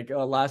 You were like,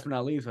 oh, last but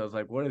not least, I was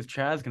like, what is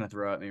Chaz gonna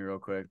throw at me real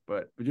quick?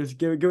 But just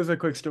give us a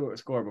quick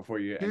score before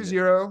you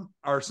 2-0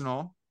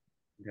 Arsenal.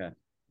 Okay.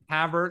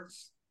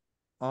 Havertz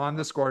on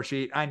the score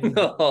sheet. I need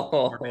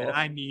Oh. man.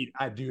 I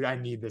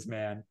need this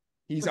man.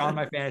 He's on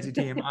my fantasy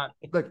team.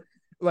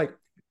 Like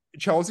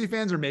Chelsea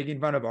fans are making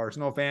fun of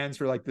Arsenal fans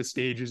for like the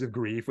stages of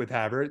grief with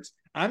Havertz.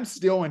 I'm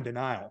still in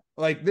denial.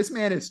 Like this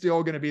man is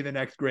still going to be the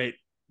next great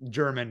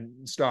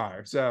German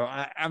star. So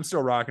I'm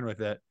still rocking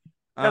with it.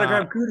 You gotta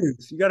grab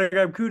Kudus.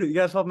 You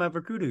gotta swap him out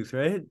for Kudus,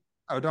 right?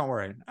 Oh, don't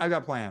worry. I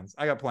got plans.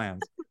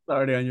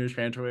 Already on your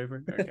transfer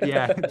waiver. Okay.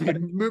 Yeah,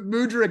 dude.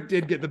 Mudryk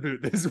did get the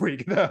boot this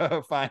week,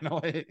 though.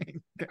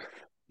 Finally,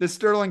 the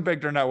Sterling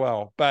picked her not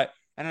well,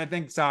 and I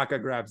think Saka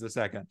grabs the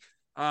second.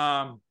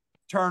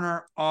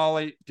 Turner,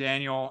 Ollie,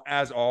 Daniel,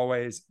 as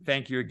always,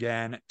 thank you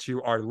again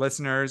to our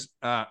listeners.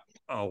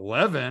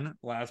 11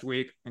 last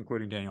week,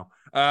 including Daniel.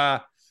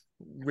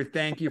 We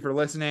thank you for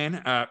listening.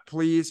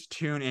 Please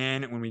tune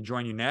in when we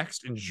join you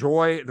next.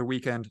 Enjoy the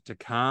weekend to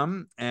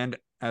come. And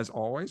as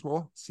always,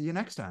 we'll see you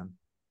next time.